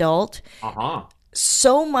better adult.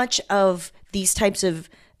 So much of these types of,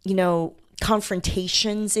 you know,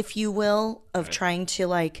 confrontations, if you will, of trying to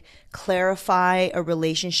like clarify a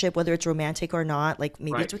relationship, whether it's romantic or not, like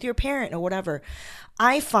maybe it's with your parent or whatever.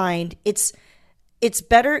 I find it's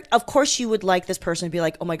better. Of course, you would like this person to be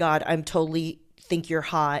like, oh my God, I'm totally think you're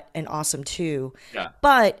hot and awesome too. Yeah.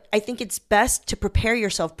 But I think it's best to prepare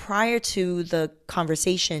yourself prior to the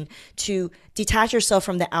conversation to detach yourself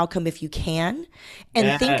from the outcome if you can,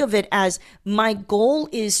 and think of it as, my goal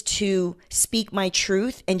is to speak my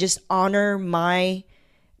truth and just honor my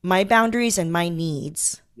boundaries and my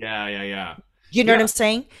needs. Yeah. You know what I'm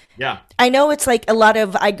saying? Yeah. I know it's like a lot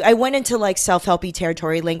of, I went into like self-helpy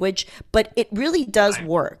territory language, but it really does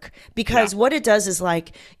work, because what it does is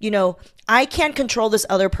like, you know, I can't control this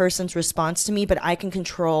other person's response to me, but I can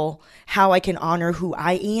control how I can honor who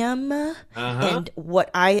I am and what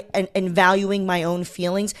and valuing my own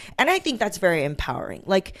feelings. And I think that's very empowering.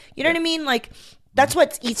 Like, you know what I mean? Like, that's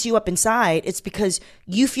what eats you up inside. It's because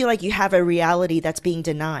you feel like you have a reality that's being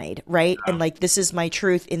denied, right? And like, this is my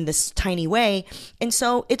truth in this tiny way. And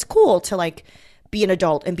so it's cool to like be an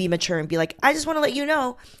adult and be mature and be like, I just want to let you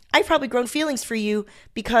know, I've probably grown feelings for you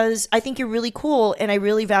because I think you're really cool and I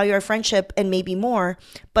really value our friendship and maybe more,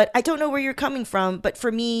 but I don't know where you're coming from. But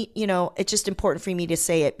for me, you know, it's just important for me to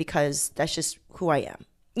say it because that's just who I am.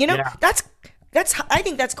 You know, that's, I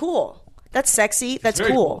think that's cool. That's sexy. That's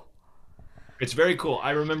cool. It's very cool.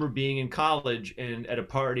 I remember being in college and at a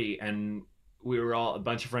party, and a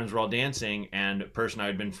bunch of friends were all dancing, and a person I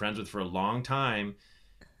had been friends with for a long time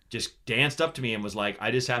just danced up to me and was like,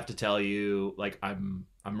 I just have to tell you, like, I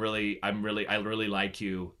really like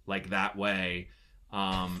you like that way.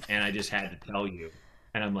 And I just had to tell you.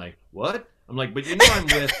 And I'm like, what? I'm like, but you know I'm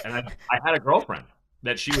with, and I had a girlfriend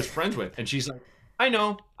that she was friends with, and she's like, I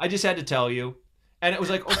know, I just had to tell you. And it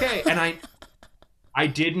was like, okay. And I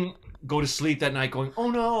didn't go to sleep that night going, oh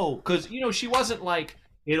no, because, you know, she wasn't like,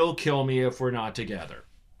 it'll kill me if we're not together,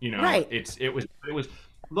 you know. It was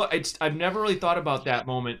look, I've never really thought about that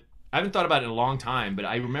moment. I haven't thought about it in a long time, but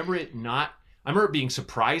I remember it being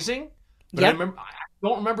surprising, but I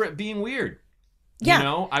don't remember it being weird. You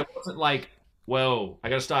know, I wasn't like, whoa, I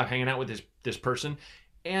gotta stop hanging out with this person.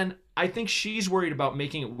 And I think she's worried about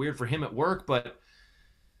making it weird for him at work, but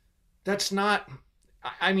that's not,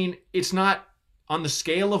 I mean, it's not on the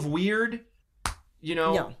scale of weird, you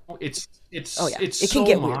know, No. it's Oh, yeah. it's It so can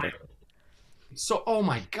get mild. weird. So, oh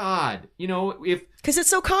my God, you know, if Because it's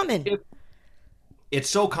so common. it's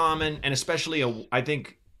so common, and especially I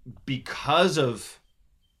think because of,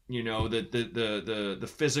 you know,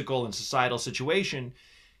 the physical and societal situation,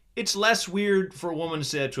 it's less weird for a woman to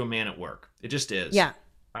say that to a man at work. It just is. Yeah.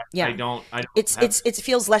 Yeah. I don't It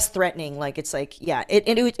feels less threatening. Like it's like, yeah,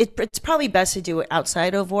 it's probably best to do it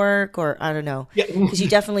outside of work, or I don't know. Yeah. Because you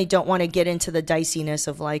definitely don't want to get into the diciness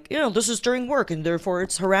of like, you know, this is during work and therefore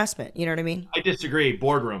it's harassment. You know what I mean? I disagree.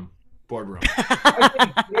 Boardroom. I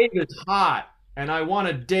think Dave is hot, and I want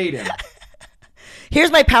to date him.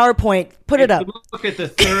 Here's my PowerPoint. Put it up. Look at the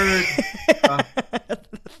third.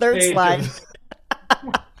 Third page slide. of-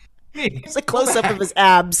 It's a close up of his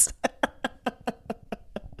abs.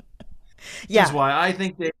 Yeah. That's why I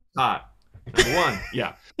think Dave's hot. Number one.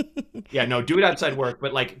 Yeah. Yeah. No, do it outside work,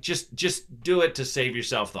 but like just do it to save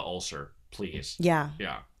yourself the ulcer, please. Yeah.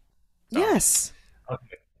 Yeah. Yes.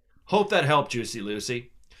 Okay. Hope that helped, Juicy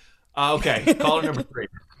Lucy. Okay. Caller number 3.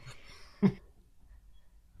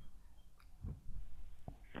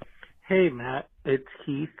 Hey, Matt, it's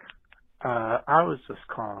Keith. I was just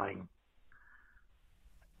calling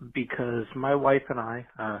because my wife and I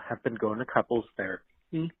have been going to couples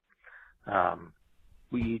therapy.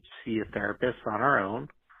 We each see a therapist on our own,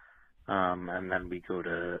 and then we go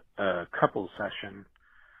to a couples session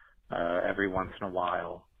every once in a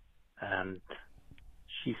while. And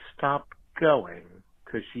she stopped going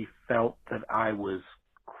because she felt that I was,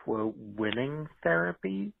 quote, winning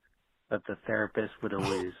therapy, that the therapist would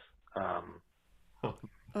always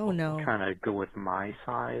Oh no. kind of go with my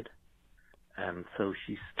side, and so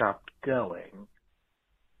she stopped going.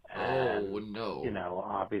 And, Oh no. you know,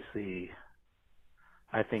 obviously,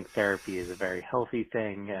 I think therapy is a very healthy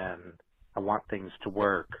thing, and I want things to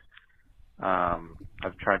work.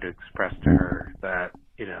 I've tried to express to her that,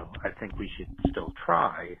 you know, I think we should still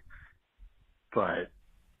try, but,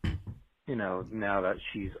 you know, now that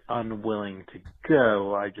she's unwilling to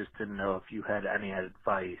go, I just didn't know if you had any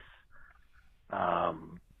advice.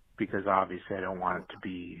 Because obviously I don't want it to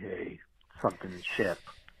be a sunken ship.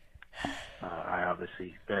 I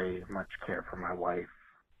obviously very much care for my wife,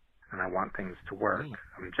 and I want things to work.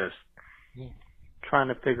 I'm just trying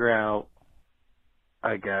to figure out,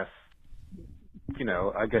 I guess, you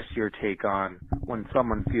know, I guess your take on when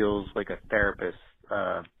someone feels like a therapist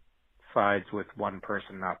sides with one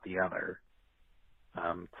person, not the other.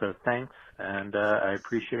 So thanks, and I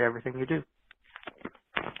appreciate everything you do.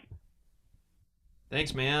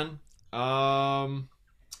 Thanks, man.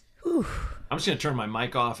 Whew. I'm just gonna turn my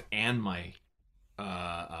mic off and my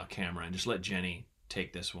camera and just let Jenny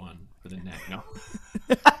take this one for the neck. No.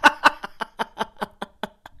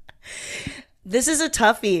 This is a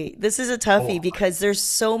toughie. Because there's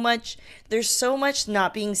so much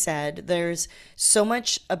not being said. There's so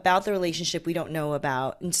much about the relationship we don't know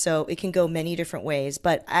about. And so it can go many different ways.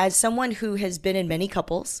 But as someone who has been in many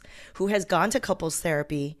couples, who has gone to couples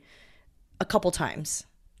therapy a couple times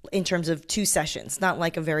in terms of 2 sessions, not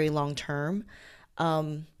like a very long term,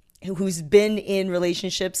 who's been in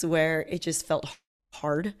relationships where it just felt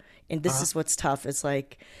hard. And this is what's tough. It's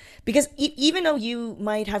like, because even though you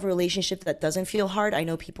might have a relationship that doesn't feel hard, I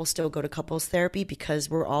know people still go to couples therapy because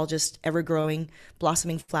we're all just ever growing,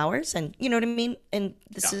 blossoming flowers. And you know what I mean? And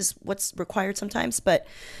this is what's required sometimes. But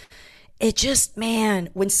it just, man,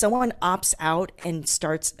 when someone opts out and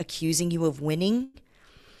starts accusing you of winning,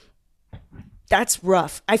 that's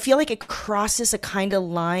rough. I feel like it crosses a kind of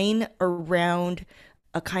line around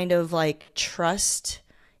a kind of like trust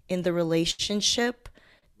in the relationship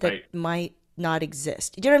that might not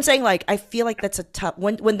exist. You know what I'm saying? Like, I feel like that's a tough,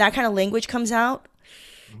 when that kind of language comes out,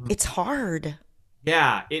 it's hard.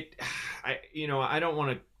 Yeah, I don't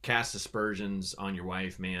want to cast aspersions on your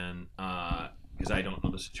wife, man, because I don't know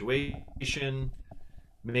the situation.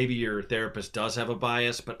 Maybe your therapist does have a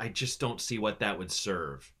bias, but I just don't see what that would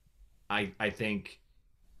serve. I think,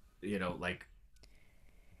 you know, like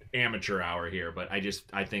amateur hour here, but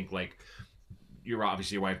I think like you're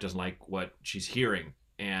obviously your wife doesn't like what she's hearing,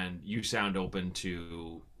 and you sound open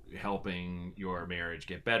to helping your marriage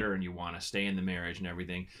get better, and you want to stay in the marriage and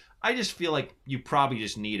everything. I just feel like you probably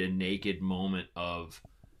just need a naked moment of,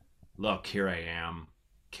 look, here I am.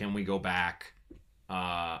 Can we go back?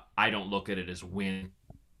 I don't look at it as win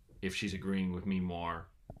if she's agreeing with me more.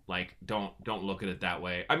 Like, don't look at it that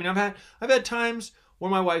way. I mean, I've had times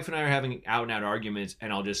where my wife and I are having out and out arguments,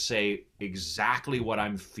 and I'll just say exactly what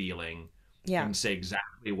I'm feeling, Yeah. and say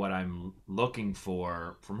exactly what I'm looking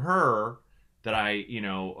for from her that I,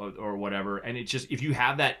 or whatever. And it's just, if you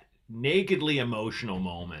have that nakedly emotional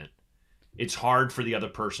moment, it's hard for the other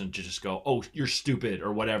person to just go, "Oh, you're stupid,"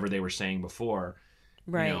 or whatever they were saying before,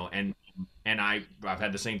 Right. and I've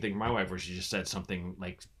had the same thing with my wife where she just said something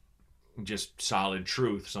like just solid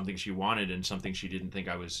truth, something she wanted and something she didn't think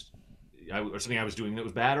or something I was doing that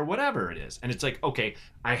was bad or whatever it is. And it's like, okay,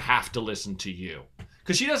 I have to listen to you.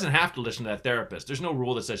 Because she doesn't have to listen to that therapist. There's no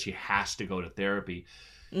rule that says she has to go to therapy.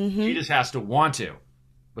 She just has to want to.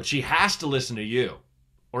 But she has to listen to you,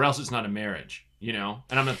 or else it's not a marriage, And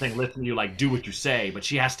I'm not saying listen to you like do what you say, but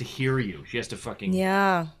she has to hear you. She has to fucking,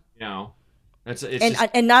 Yeah. It's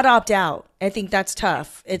And not opt out. I think that's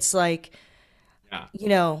tough. It's like,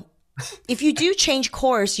 yeah. If you do change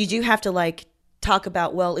course, you do have to like talk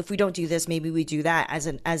about, well, if we don't do this, maybe we do that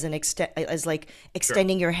as like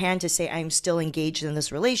extending your hand to say, I'm still engaged in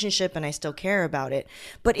this relationship and I still care about it.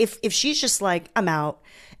 But if she's just like, I'm out,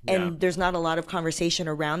 and there's not a lot of conversation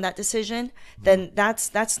around that decision, then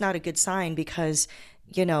that's not a good sign, because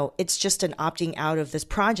it's just an opting out of this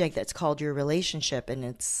project that's called your relationship. And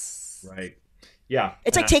it's right. Yeah.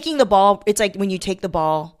 It's like taking the ball. It's like when you take the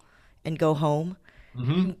ball and go home.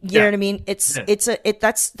 Mm-hmm. You know what I mean?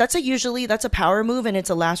 That's usually a power move, and it's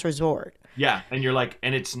a last resort. Yeah, and you're like,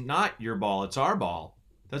 and it's not your ball, it's our ball.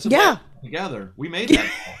 That's together. We made that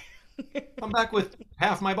ball. Come back with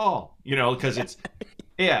half my ball, because it's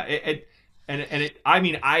I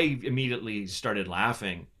mean, I immediately started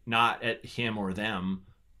laughing, not at him or them,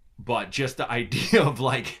 but just the idea of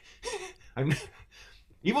like, even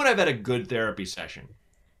when I've had a good therapy session,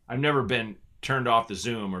 I've never been turned off the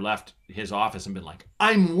Zoom or left his office and been like,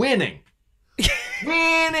 I'm winning.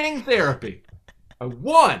 Winning therapy. I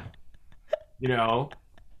won.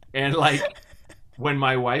 And like when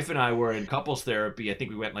my wife and I were in couples therapy, I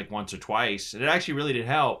think we went like once or twice, and it actually really did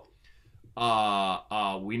help.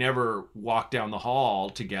 We never walked down the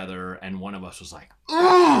hall together and one of us was like,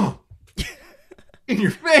 "Ugh! In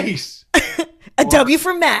your face." A W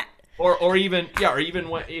for Matt. Or even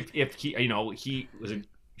when, if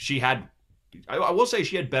she had, I will say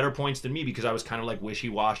she had better points than me, because I was kind of like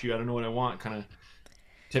wishy-washy. I don't know what I want, kind of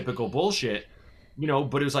typical bullshit,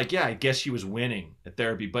 but it was like, yeah, I guess she was winning at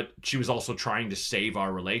therapy, but she was also trying to save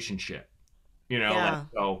our relationship, Yeah.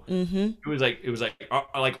 so it was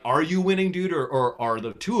like, are you winning, dude? Or are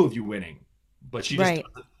the two of you winning? But she just,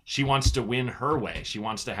 she wants to win her way. She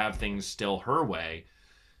wants to have things still her way,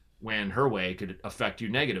 when her way could affect you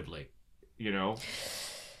negatively, I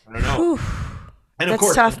don't know. Whew. And of That's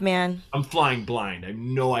course, tough, man. I'm flying blind. I have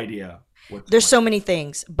no idea There's so many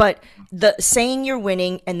things, but the saying you're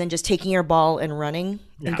winning and then just taking your ball and running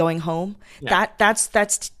and going home,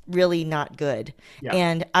 that's really not good. Yeah.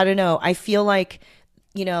 And I don't know. I feel like,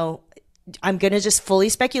 I'm going to just fully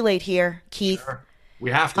speculate here, Keith. Sure.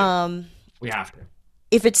 We have to. We have to.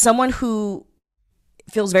 If it's someone who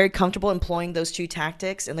feels very comfortable employing those two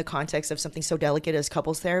tactics in the context of something so delicate as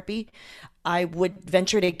couples therapy, I would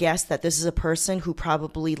venture to guess that this is a person who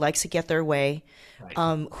probably likes to get their way,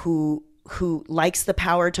 who likes the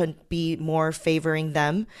power to be more favoring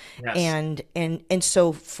them. Yes. And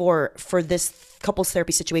so for this couples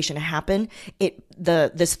therapy situation to happen,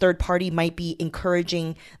 this third party might be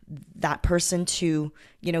encouraging that person to,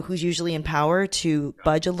 who's usually in power, to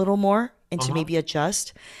budge a little more and to maybe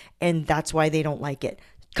adjust. And that's why they don't like it.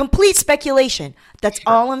 Complete speculation. That's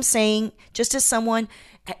all I'm saying. Just as someone,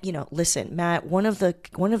 listen, Matt, one of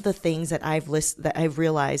the things that I've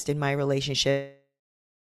realized in my relationships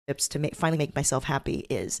to finally make myself happy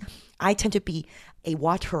is I tend to be a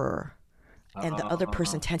waterer, and the other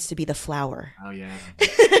person tends to be the flower. Oh yeah.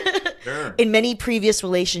 Sure. In many previous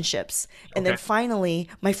relationships. And then finally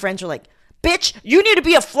my friends were like, bitch, you need to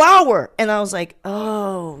be a flower. And I was like,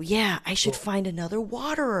 oh yeah, I should find another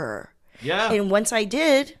waterer. Yeah. And once I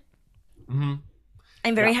did, I'm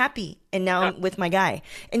very happy. And now I'm with my guy.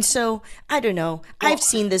 And so, I don't know. I've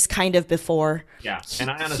seen this kind of before. Yeah. And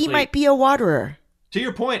I honestly, he might be a waterer. To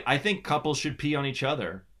your point, I think couples should pee on each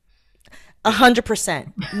other.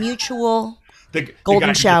 100%. Mutual The golden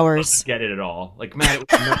guy showers. doesn't get it at all. Like, man,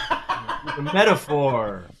 it was a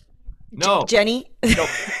metaphor. No. Jenny? No.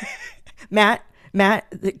 Matt,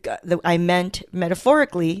 I meant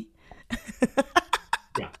metaphorically.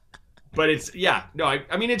 Yeah. But it's, no,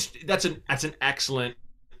 I mean, that's an excellent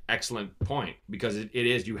point, because it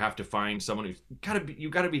is, you have to find someone who's you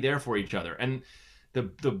gotta be there for each other. And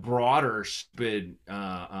the broader stupid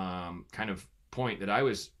kind of point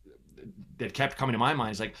that kept coming to my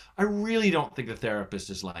mind is like, I really don't think the therapist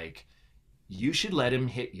is like, you should let him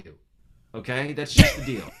hit you. Okay? That's just the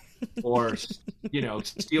deal. or,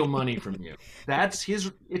 steal money from you. That's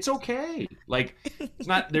it's okay. Like, it's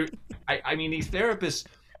not there. I mean, these therapists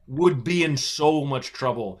would be in so much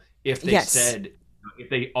trouble if they if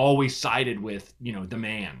they always sided with, the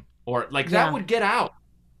man, or like that would get out.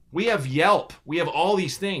 We have Yelp. We have all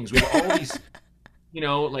these things. We have all these,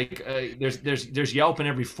 there's Yelp in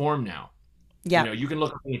every form now. Yeah. You can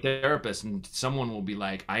look at any therapist and someone will be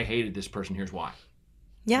like, I hated this person. Here's why.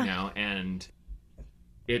 Yeah. And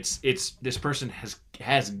it's this person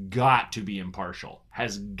has got to be impartial,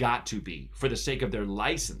 has got to be, for the sake of their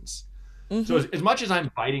license. Mm-hmm. So as much as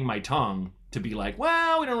I'm biting my tongue to be like,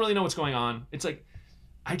 well, we don't really know what's going on, it's like,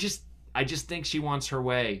 I just think she wants her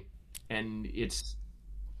way. And it's,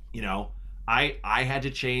 I had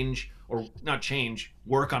to change, or not change,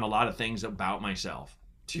 work on a lot of things about myself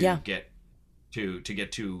to get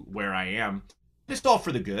to where I am. It's all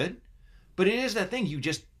for the good, but it is that thing.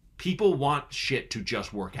 People want shit to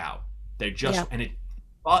just work out. They just, and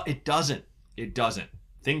it doesn't.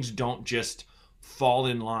 Things don't just fall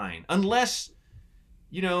in line unless,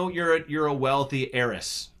 you're a wealthy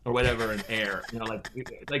heiress or whatever, an heir,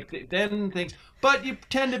 like then things, but you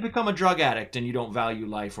tend to become a drug addict and you don't value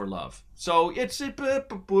life or love. So I'm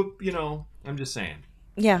just saying.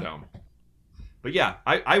 Yeah. So, but yeah,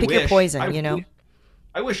 I pick wish your poison,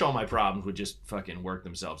 I wish all my problems would just fucking work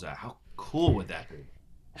themselves out. How cool would that be?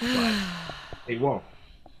 But they won't.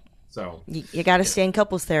 So you got to stay in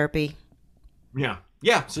couples therapy.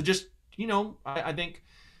 Yeah. So just I think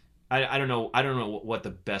I don't know what the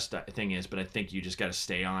best thing is, but I think you just got to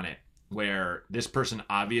stay on it. Where this person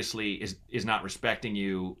obviously is not respecting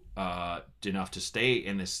you enough to stay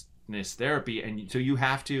in this therapy, and so you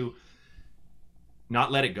have to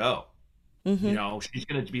not let it go. Mm-hmm. She's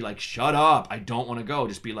gonna be like, shut up, I don't want to go.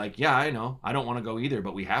 Just be like, yeah, I know, I don't want to go either,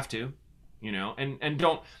 but we have to, and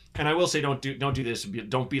don't, and I will say, don't do this.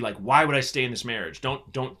 Don't be like, why would I stay in this marriage?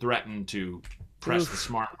 Don't threaten to press the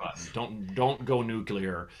smart button. Don't go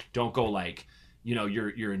nuclear. Don't go like,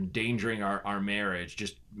 you're endangering our marriage.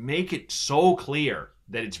 Just make it so clear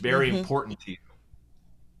that it's very important to you.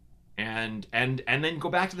 And then go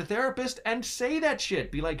back to the therapist and say that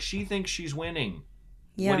shit. Be like, she thinks she's winning.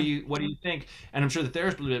 Yeah. What do you think? And I'm sure the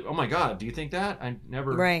therapist will be like, oh my God, do you think that? I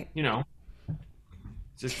never, right.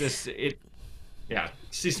 It's just it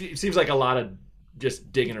seems like a lot of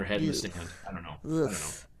just digging her head in the sand. I don't know.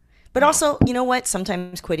 But also, you know what?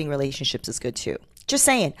 Sometimes quitting relationships is good too. Just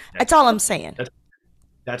saying. That's all I'm saying.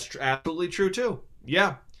 That's absolutely true too.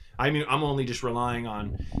 Yeah. I mean, I'm only just relying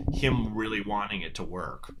on him really wanting it to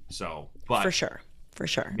work. So, but for sure.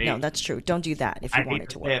 Maybe, no, that's true. Don't do that if you want it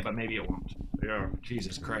to work. Yeah, but maybe it won't. Yeah,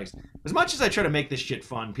 Jesus Christ. As much as I try to make this shit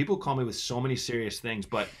fun, people call me with so many serious things,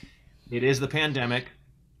 but it is the pandemic,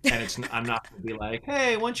 and I'm not going to be like,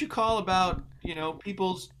 hey, why don't you call about,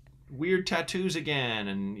 people's weird tattoos again,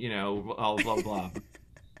 and blah blah blah.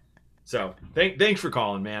 So thanks for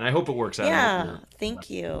calling, man. I hope it works out. Yeah, thank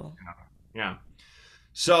you. Yeah.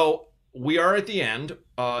 So we are at the end.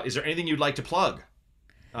 Is there anything you'd like to plug?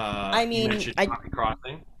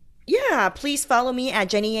 Crossing. Yeah, please follow me at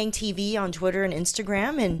Jenny Yang TV on Twitter and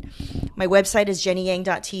Instagram, and my website is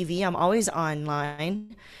jennyyang.tv. I'm always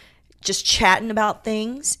online, just chatting about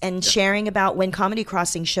things and sharing about when Comedy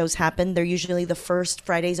Crossing shows happen. They're usually the first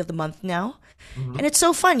Fridays of the month now. Mm-hmm. And it's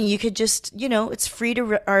so fun. You could just, it's free to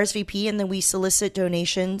RSVP, and then we solicit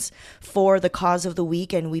donations for the cause of the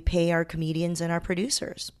week, and we pay our comedians and our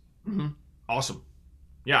producers. Mm-hmm. Awesome.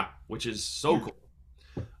 Yeah, which is so cool.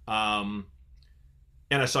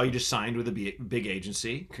 And I saw you just signed with a big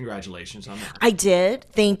agency. Congratulations on that. I did.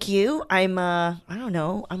 Thank you. I'm, I don't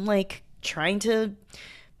know. I'm like trying to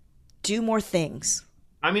do more things.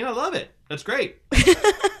 I mean, I love it. That's great.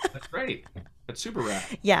 That's great. That's super rad.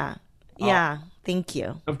 Yeah. Yeah. Thank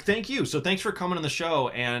you. Thank you. So thanks for coming on the show.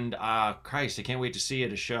 And Christ, I can't wait to see you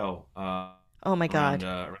at a show. Oh my God.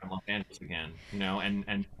 Around Los Angeles again,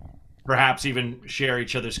 and perhaps even share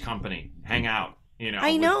each other's company, hang out.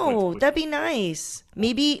 I know. That'd be nice.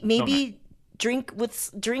 Maybe drink and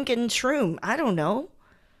shroom. I don't know.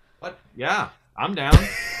 What? Yeah, I'm down.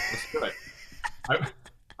 Let's do it.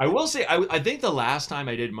 I will say, I think the last time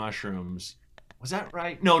I did mushrooms, was that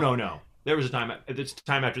right? No. There was a time. It's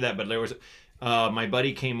time after that, but there was. My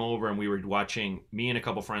buddy came over and we were watching. Me and a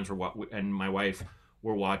couple friends and my wife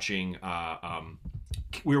were watching.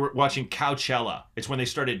 We were watching Coachella. It's when they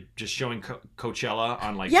started just showing Coachella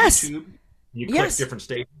on YouTube. You click different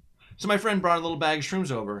stations. So my friend brought a little bag of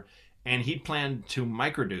shrooms over, and he'd planned to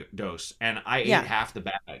microdose, and I ate half the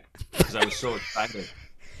bag because I was so excited.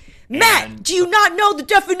 Matt, do you not know the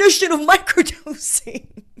definition of microdosing?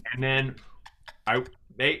 And then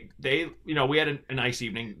they, we had a nice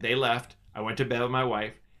evening. They left. I went to bed with my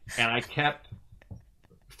wife, and I kept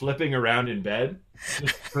flipping around in bed.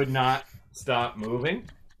 Just could not stop moving.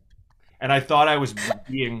 And I thought I was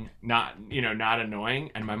being not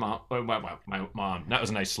annoying. And my mom, that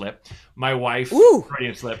was a nice slip. My wife,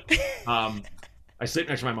 Freudian slip. I sleep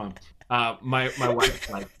next to my mom. My wife was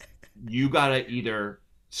like, you gotta either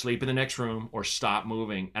sleep in the next room or stop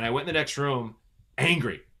moving. And I went in the next room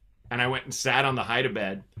angry. And I went and sat on the hide of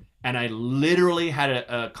bed. And I literally had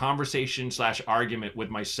a conversation / argument with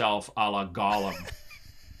myself a la Gollum.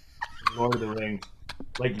 Lord of the Rings.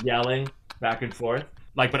 Like yelling back and forth.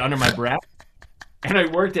 Like, but under my breath. And I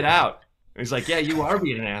worked it out. He's like, yeah, you are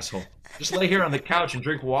being an asshole. Just lay here on the couch and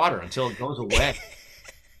drink water until it goes away.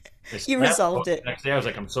 You resolved it. The next day I was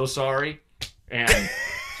like, I'm so sorry. And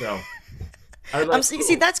so...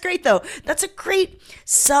 see, that's great though. That's a great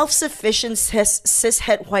self-sufficient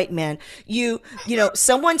cis-het white man.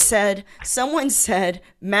 Someone said,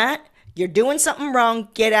 Matt, you're doing something wrong.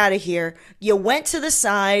 Get out of here. You went to the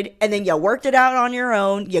side and then you worked it out on your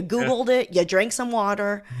own. You Googled it. You drank some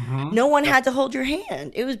water. Mm-hmm. No one had to hold your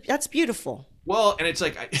hand. That's beautiful. Well, and it's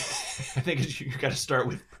like, I think you got to start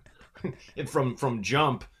with from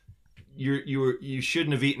jump. You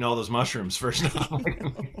shouldn't have eaten all those mushrooms first.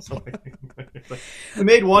 I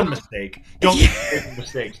made one mistake. Don't make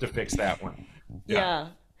mistakes to fix that one. Yeah.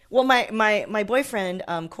 Well, my boyfriend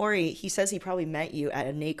Corey, he says he probably met you at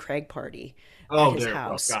a Nate Craig party at his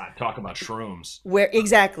house. Oh God, talk about shrooms. Where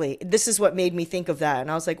exactly? This is what made me think of that,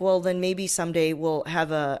 and I was like, well, then maybe someday we'll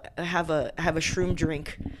have a shroom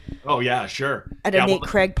drink. Oh yeah, sure. At a Nate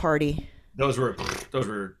Craig party. Those were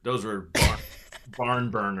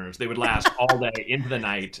barn burners. They would last all day into the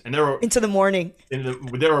night, and into the morning.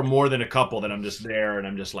 There were more than a couple that I'm just there, and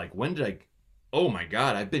I'm just like, when did I? Oh my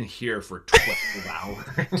God, I've been here for 12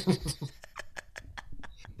 hours.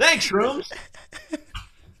 Thanks, shrooms.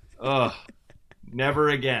 Ugh,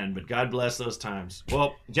 never again. But God bless those times.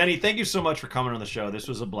 Well, Jenny, thank you so much for coming on the show. This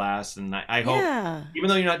was a blast, and I hope, even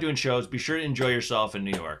though you're not doing shows, be sure to enjoy yourself in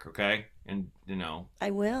New York, okay? And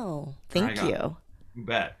I will. Thank you. You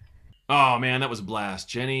bet. Oh, man, that was a blast.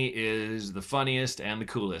 Jenny is the funniest and the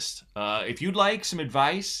coolest. If you'd like some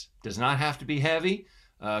advice, does not have to be heavy,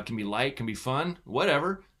 can be light, can be fun,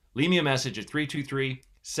 whatever, leave me a message at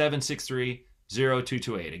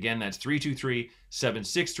 323-763-0228. Again, that's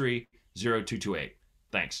 323-763-0228.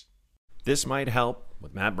 Thanks. This Might Help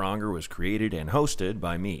with Matt Bronger was created and hosted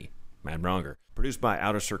by me, Matt Bronger. Produced by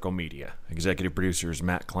Outer Circle Media. Executive producers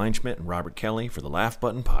Matt Kleinschmidt and Robert Kelly for the Laugh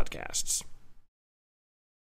Button Podcasts.